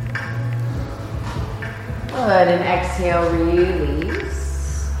 Good, and exhale,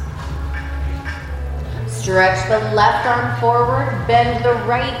 release. Stretch the left arm forward, bend the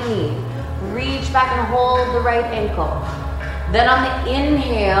right knee. Reach back and hold the right ankle. Then on the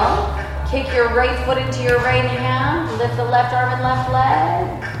inhale, kick your right foot into your right hand, lift the left arm and left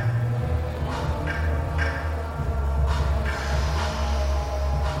leg.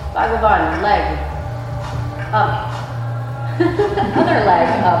 Bhagavan, leg up. Other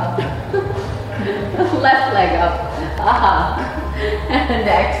leg up. Left leg up. Aha. And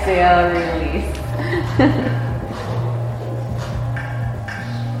exhale, release.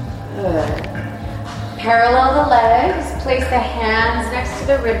 Good. Parallel the legs. Place the hands next to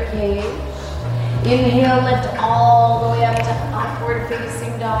the rib cage. Inhale, lift all the way up to upward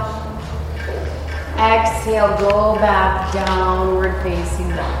facing dog. Exhale, go back, downward facing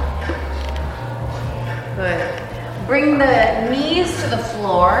dog. Good. Bring the knees to the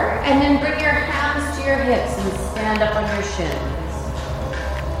floor and then bring your hands to your hips and stand up on your shins.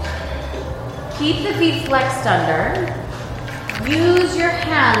 Keep the feet flexed under. Use your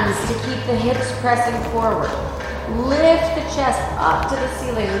hands to keep the hips pressing forward. Lift the chest up to the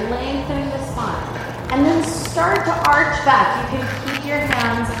ceiling, lengthening the spine. And then start to arch back. You can keep your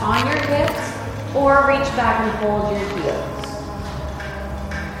hands on your hips or reach back and hold your heels.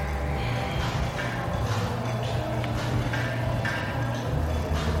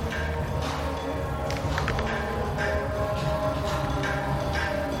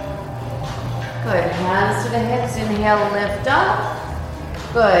 Good. Hands to the hips. Inhale, lift up.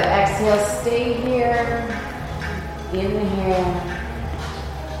 Good. Exhale, stay here. Inhale.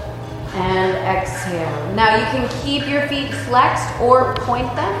 And exhale. Now you can keep your feet flexed or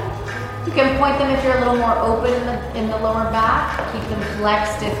point them. You can point them if you're a little more open in the lower back. Keep them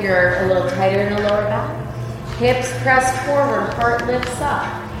flexed if you're a little tighter in the lower back. Hips pressed forward, heart lifts up.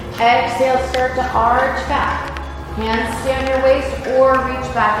 Exhale, start to arch back. Hands stay on your waist or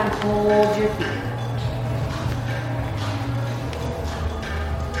reach back and hold your feet.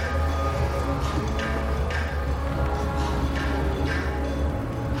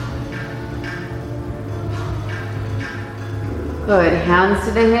 Good. Hands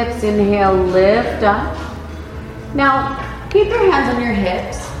to the hips. Inhale, lift up. Now, keep your hands on your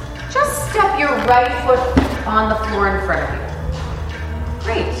hips. Just step your right foot on the floor in front of you.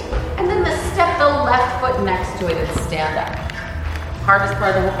 Great. And then step the left foot next to it and stand up. Hardest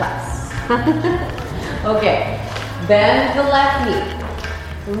part of the class. Okay. Bend the left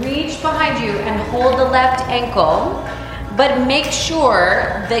knee. Reach behind you and hold the left ankle. But make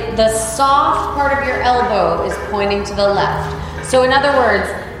sure that the soft part of your elbow is pointing to the left. So in other words,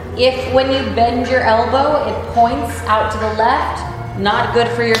 if when you bend your elbow, it points out to the left, not good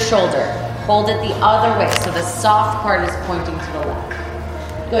for your shoulder. Hold it the other way, so the soft part is pointing to the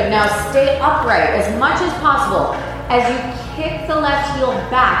left. Good, now stay upright as much as possible. As you kick the left heel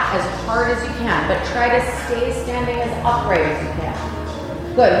back as hard as you can, but try to stay standing as upright as you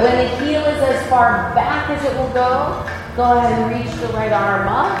can. Good, when the heel is as far back as it will go ahead and reach the right arm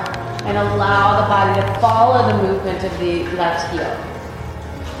up and allow the body to follow the movement of the left heel.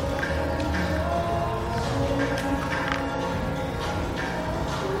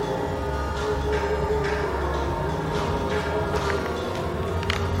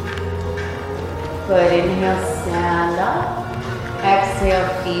 Good, inhale, stand up. Exhale,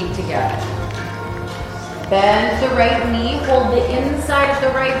 feet together. Bend the right knee, hold the inside of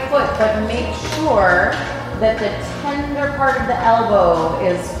the right foot, but make sure that the tender part of the elbow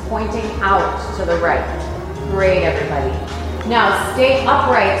is pointing out to the right. Great, everybody. Now, stay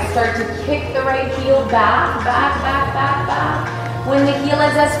upright. Start to kick the right heel back, back, back, back, back. When the heel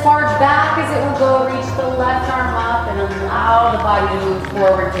is as far back as it will go, reach the left arm up and allow the body to move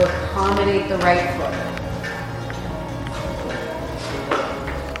forward to accommodate the right foot.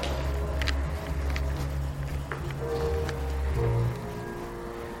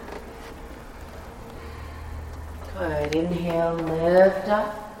 Good. Inhale, lift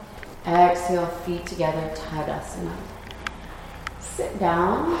up. Exhale, feet together, Tadasana. Sit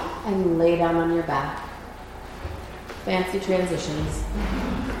down and lay down on your back. Fancy transitions.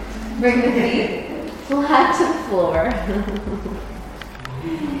 Bring the feet flat to the floor.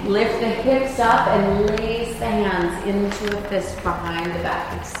 Lift the hips up and lace the hands into a fist behind the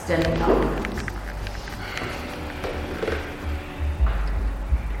back, extending the arms.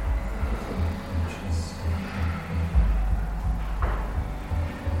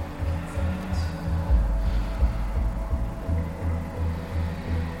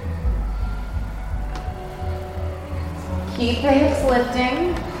 Keep the hips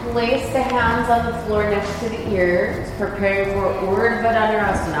lifting. Place the hands on the floor next to the ears, preparing for Urdhva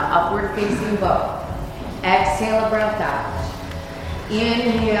Dhanurasana, upward facing bow. Exhale a breath out.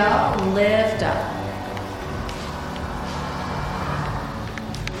 Inhale, lift up.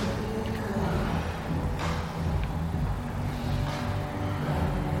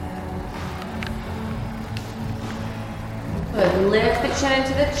 Good. Lift the chin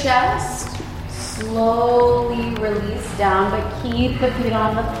into the chest. Slowly release down, but keep the feet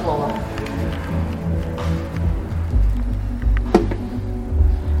on the floor.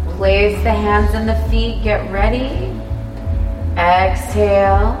 Place the hands and the feet, get ready.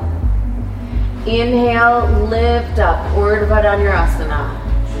 Exhale. Inhale, lift up, Urdhva Dhanurasana.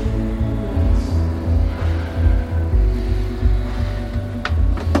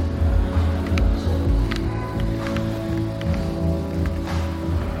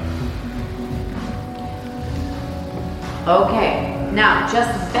 Okay, now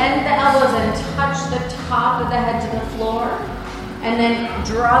just bend the elbows and touch the top of the head to the floor. And then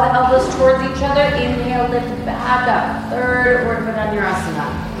draw the elbows towards each other. Inhale, lift back up. Third Urdhva Dhanurasana.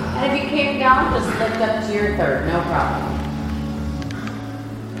 And if you came down, just lift up to your third, no problem.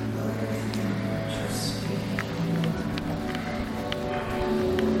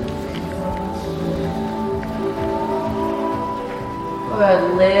 Good,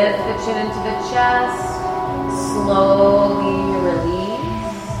 lift the chin into the chest. Slowly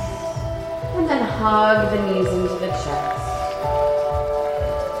release, and then hug the knees into the chest.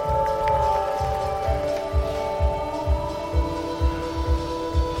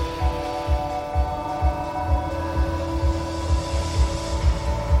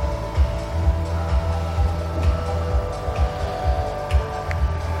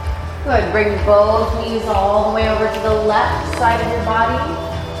 Good, bring both knees all the way over to the left side of your body.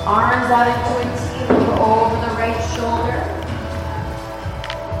 Arms out into a T, look over the right shoulder.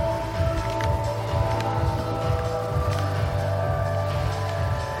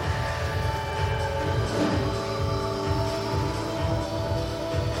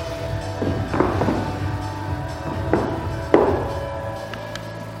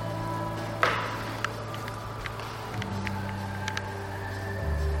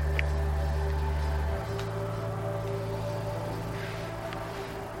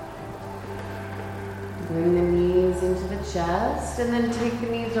 Bring the knees into the chest and then take the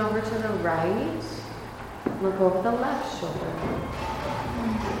knees over to the right. Look over the left shoulder.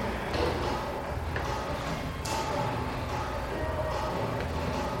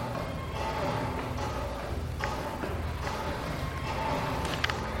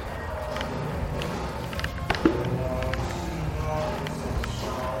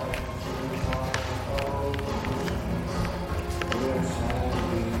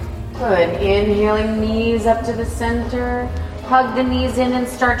 Good. Inhaling, knees up to the center. Hug the knees in and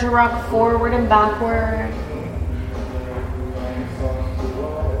start to rock forward and backward.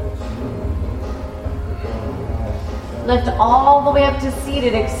 Lift all the way up to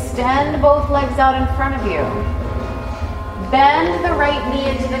seated. Extend both legs out in front of you. Bend the right knee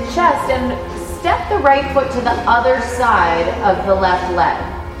into the chest and step the right foot to the other side of the left leg.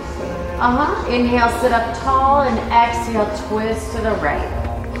 Inhale, sit up tall, and exhale, twist to the right.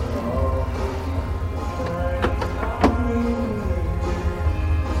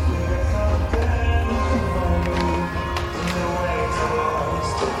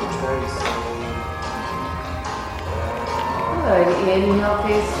 Good. Inhale,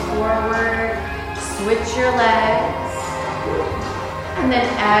 face forward. Switch your legs. And then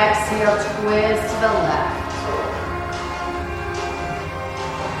exhale, twist to the left.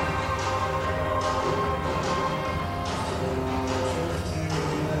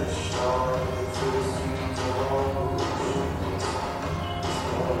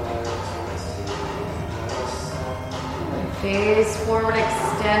 Face forward,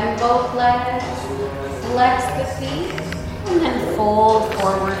 extend both legs, flex the feet, and then fold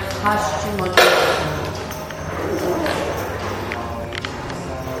forward, Paschimottanasana.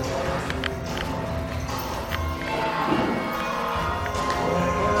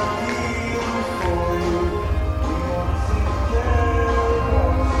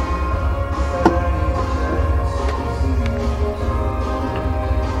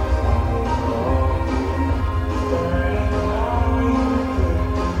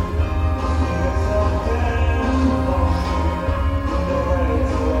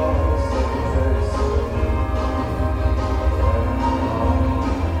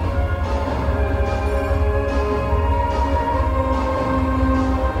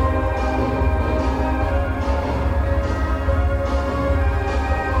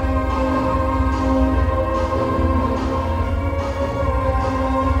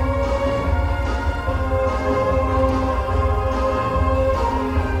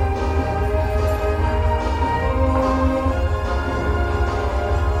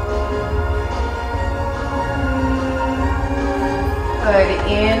 Good.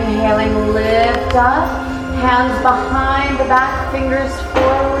 Inhaling, lift up. Hands behind the back, fingers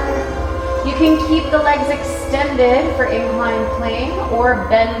forward. You can keep the legs extended for inclined plane or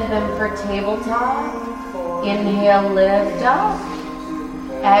bend them for tabletop. Inhale, lift up.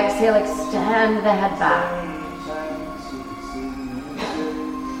 Exhale, extend the head back.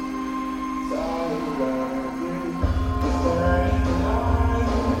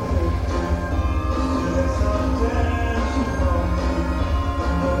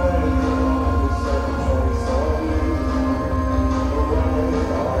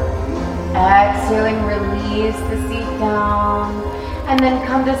 Exhaling, release the seat down, and then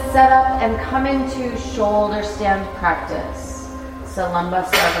come to set up and come into shoulder stand practice. Salamba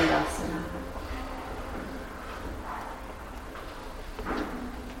Sarvandasana.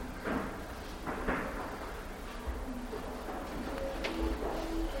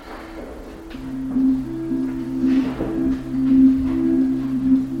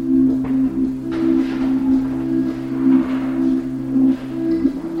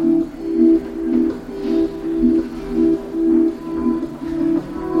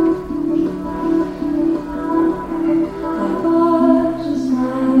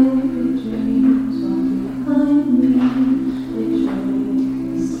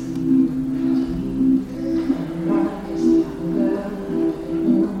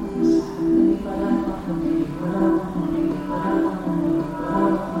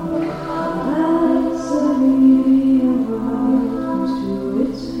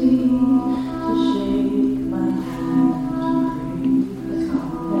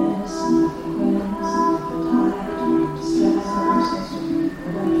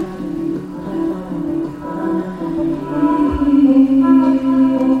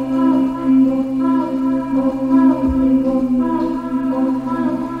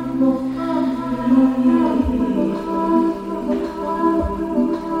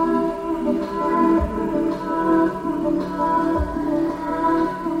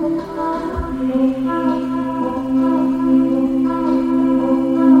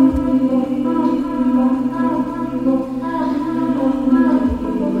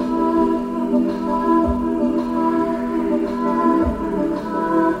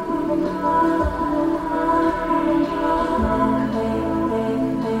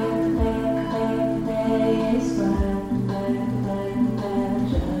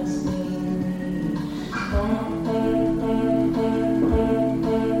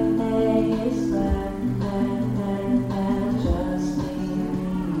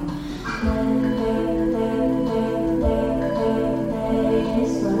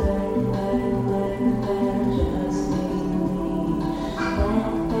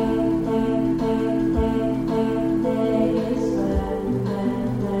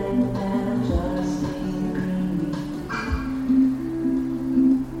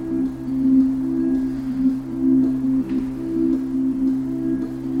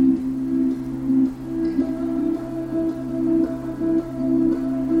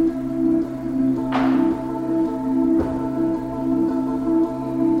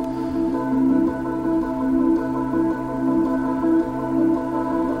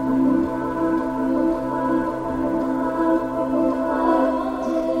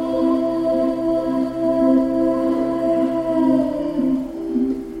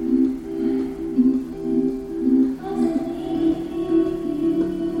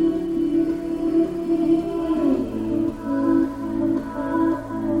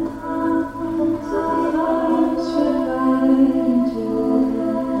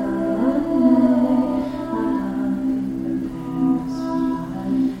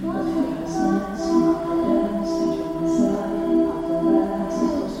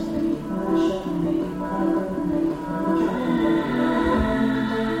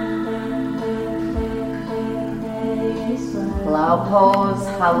 Plow pose,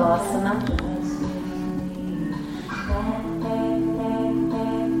 halasana.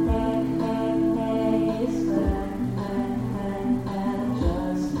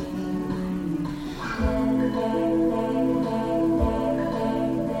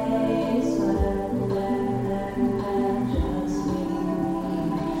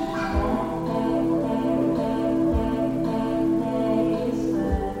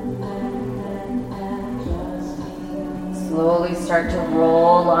 Slowly start to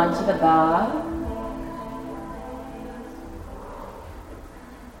roll onto the back.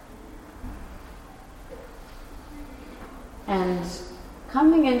 And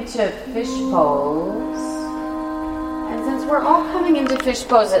coming into fish pose. And since we're all coming into fish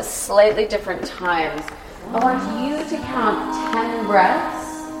pose at slightly different times, I want you to count 10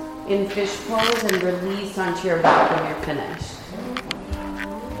 breaths in fish pose and release onto your back when you're finished.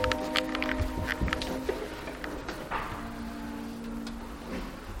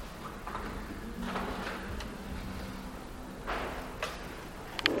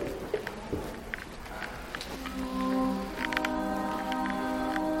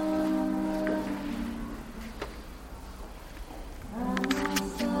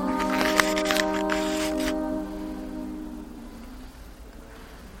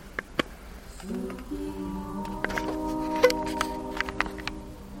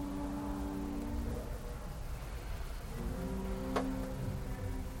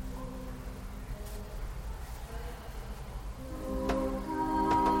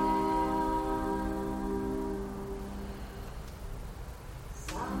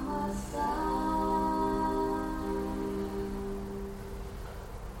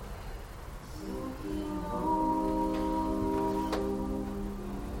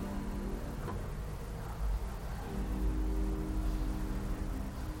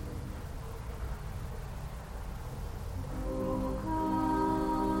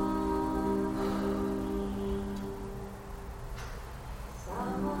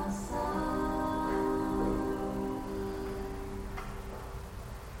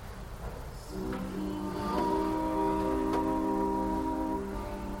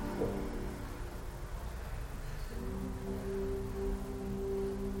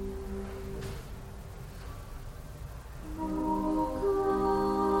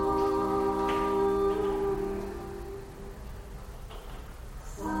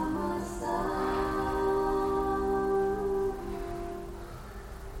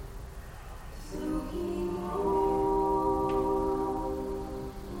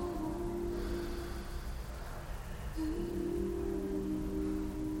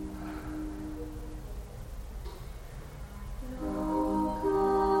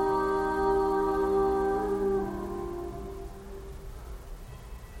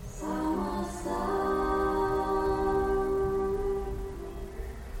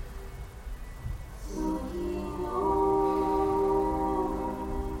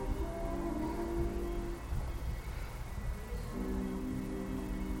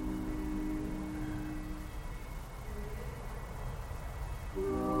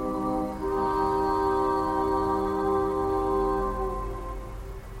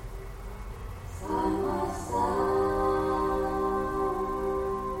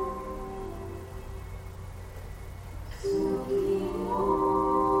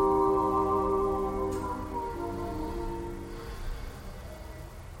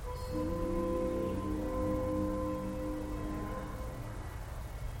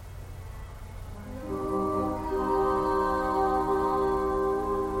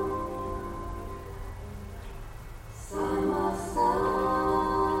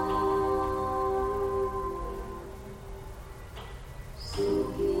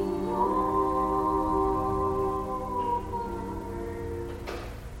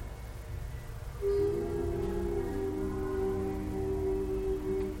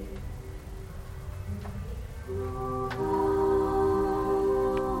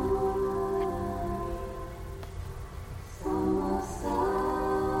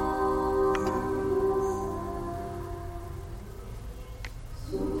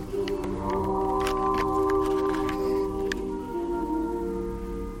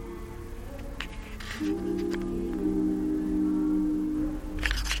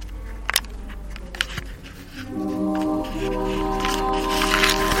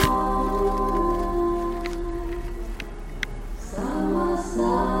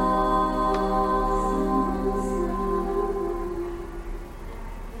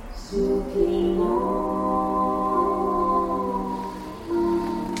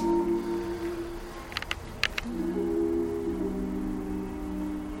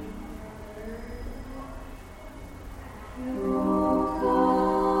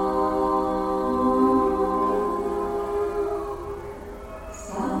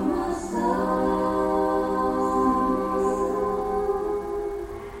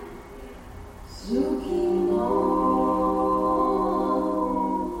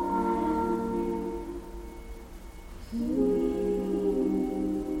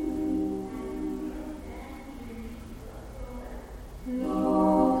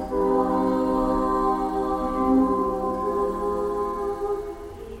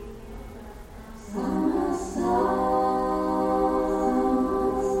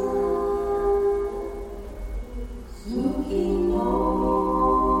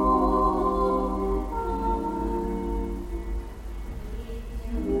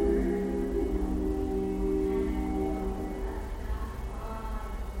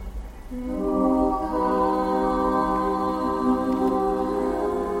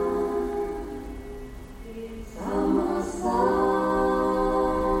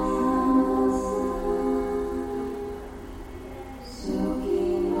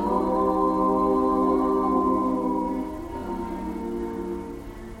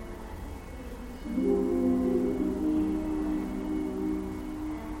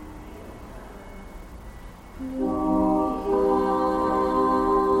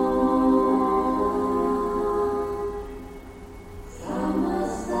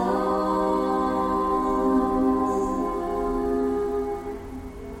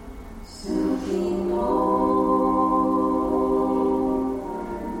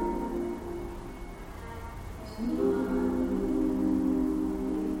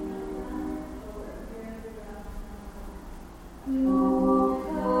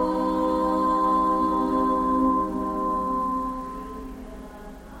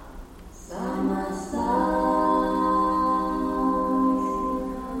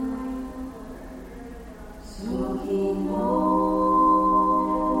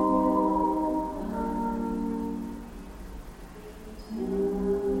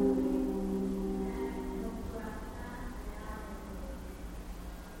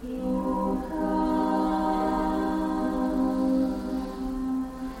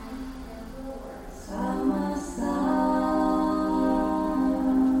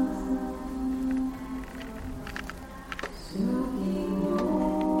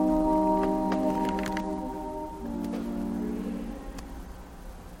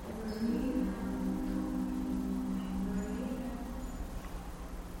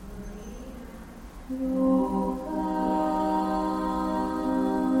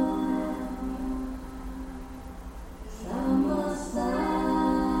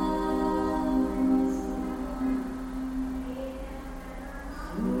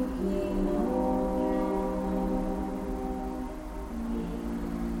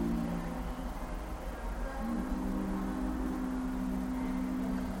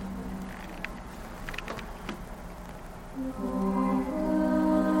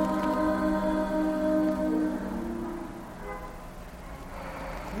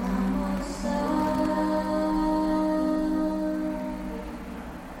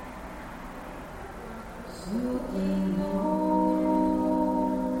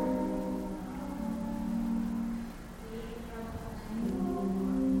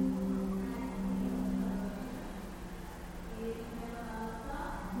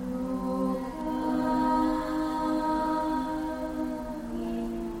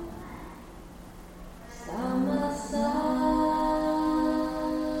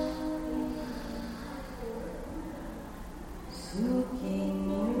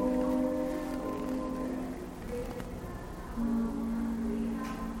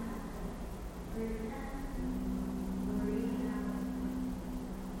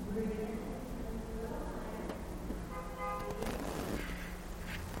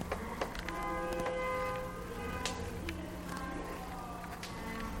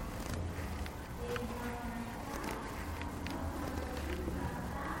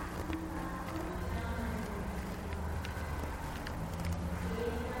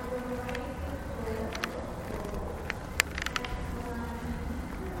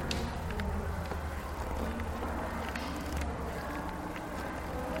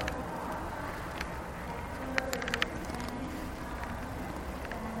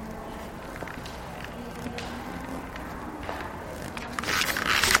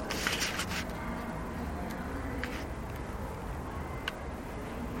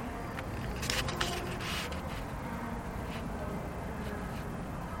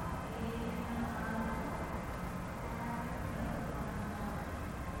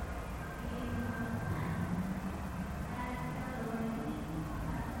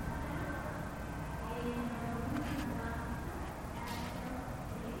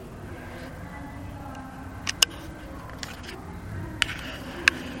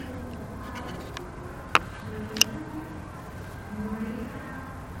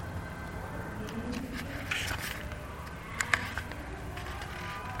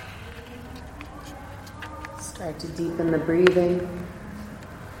 Start to deepen the breathing.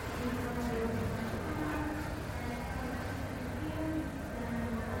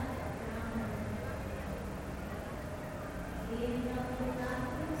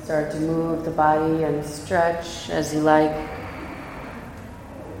 Start to move the body and stretch as you like.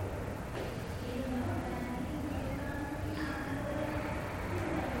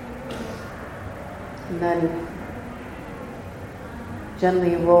 And then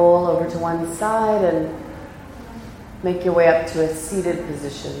gently roll over to one side and make your way up to a seated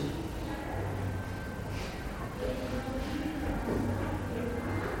position.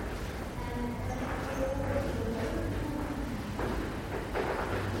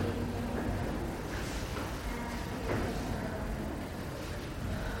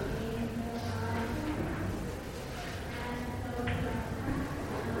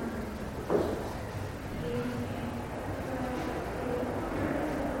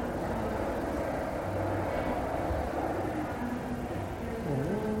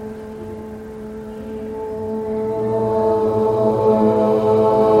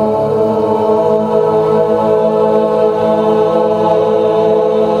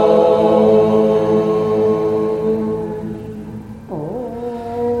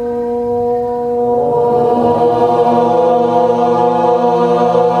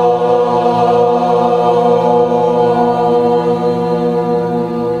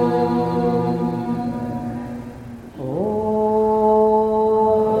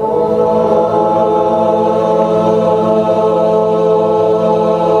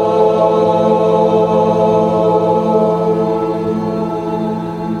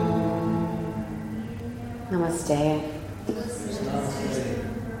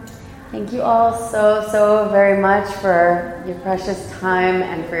 Thank you all so very much for your precious time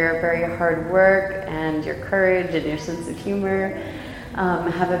and for your very hard work and your courage and your sense of humor.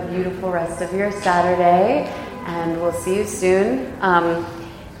 Have a beautiful rest of your Saturday, and we'll see you soon.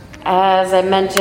 As I mentioned,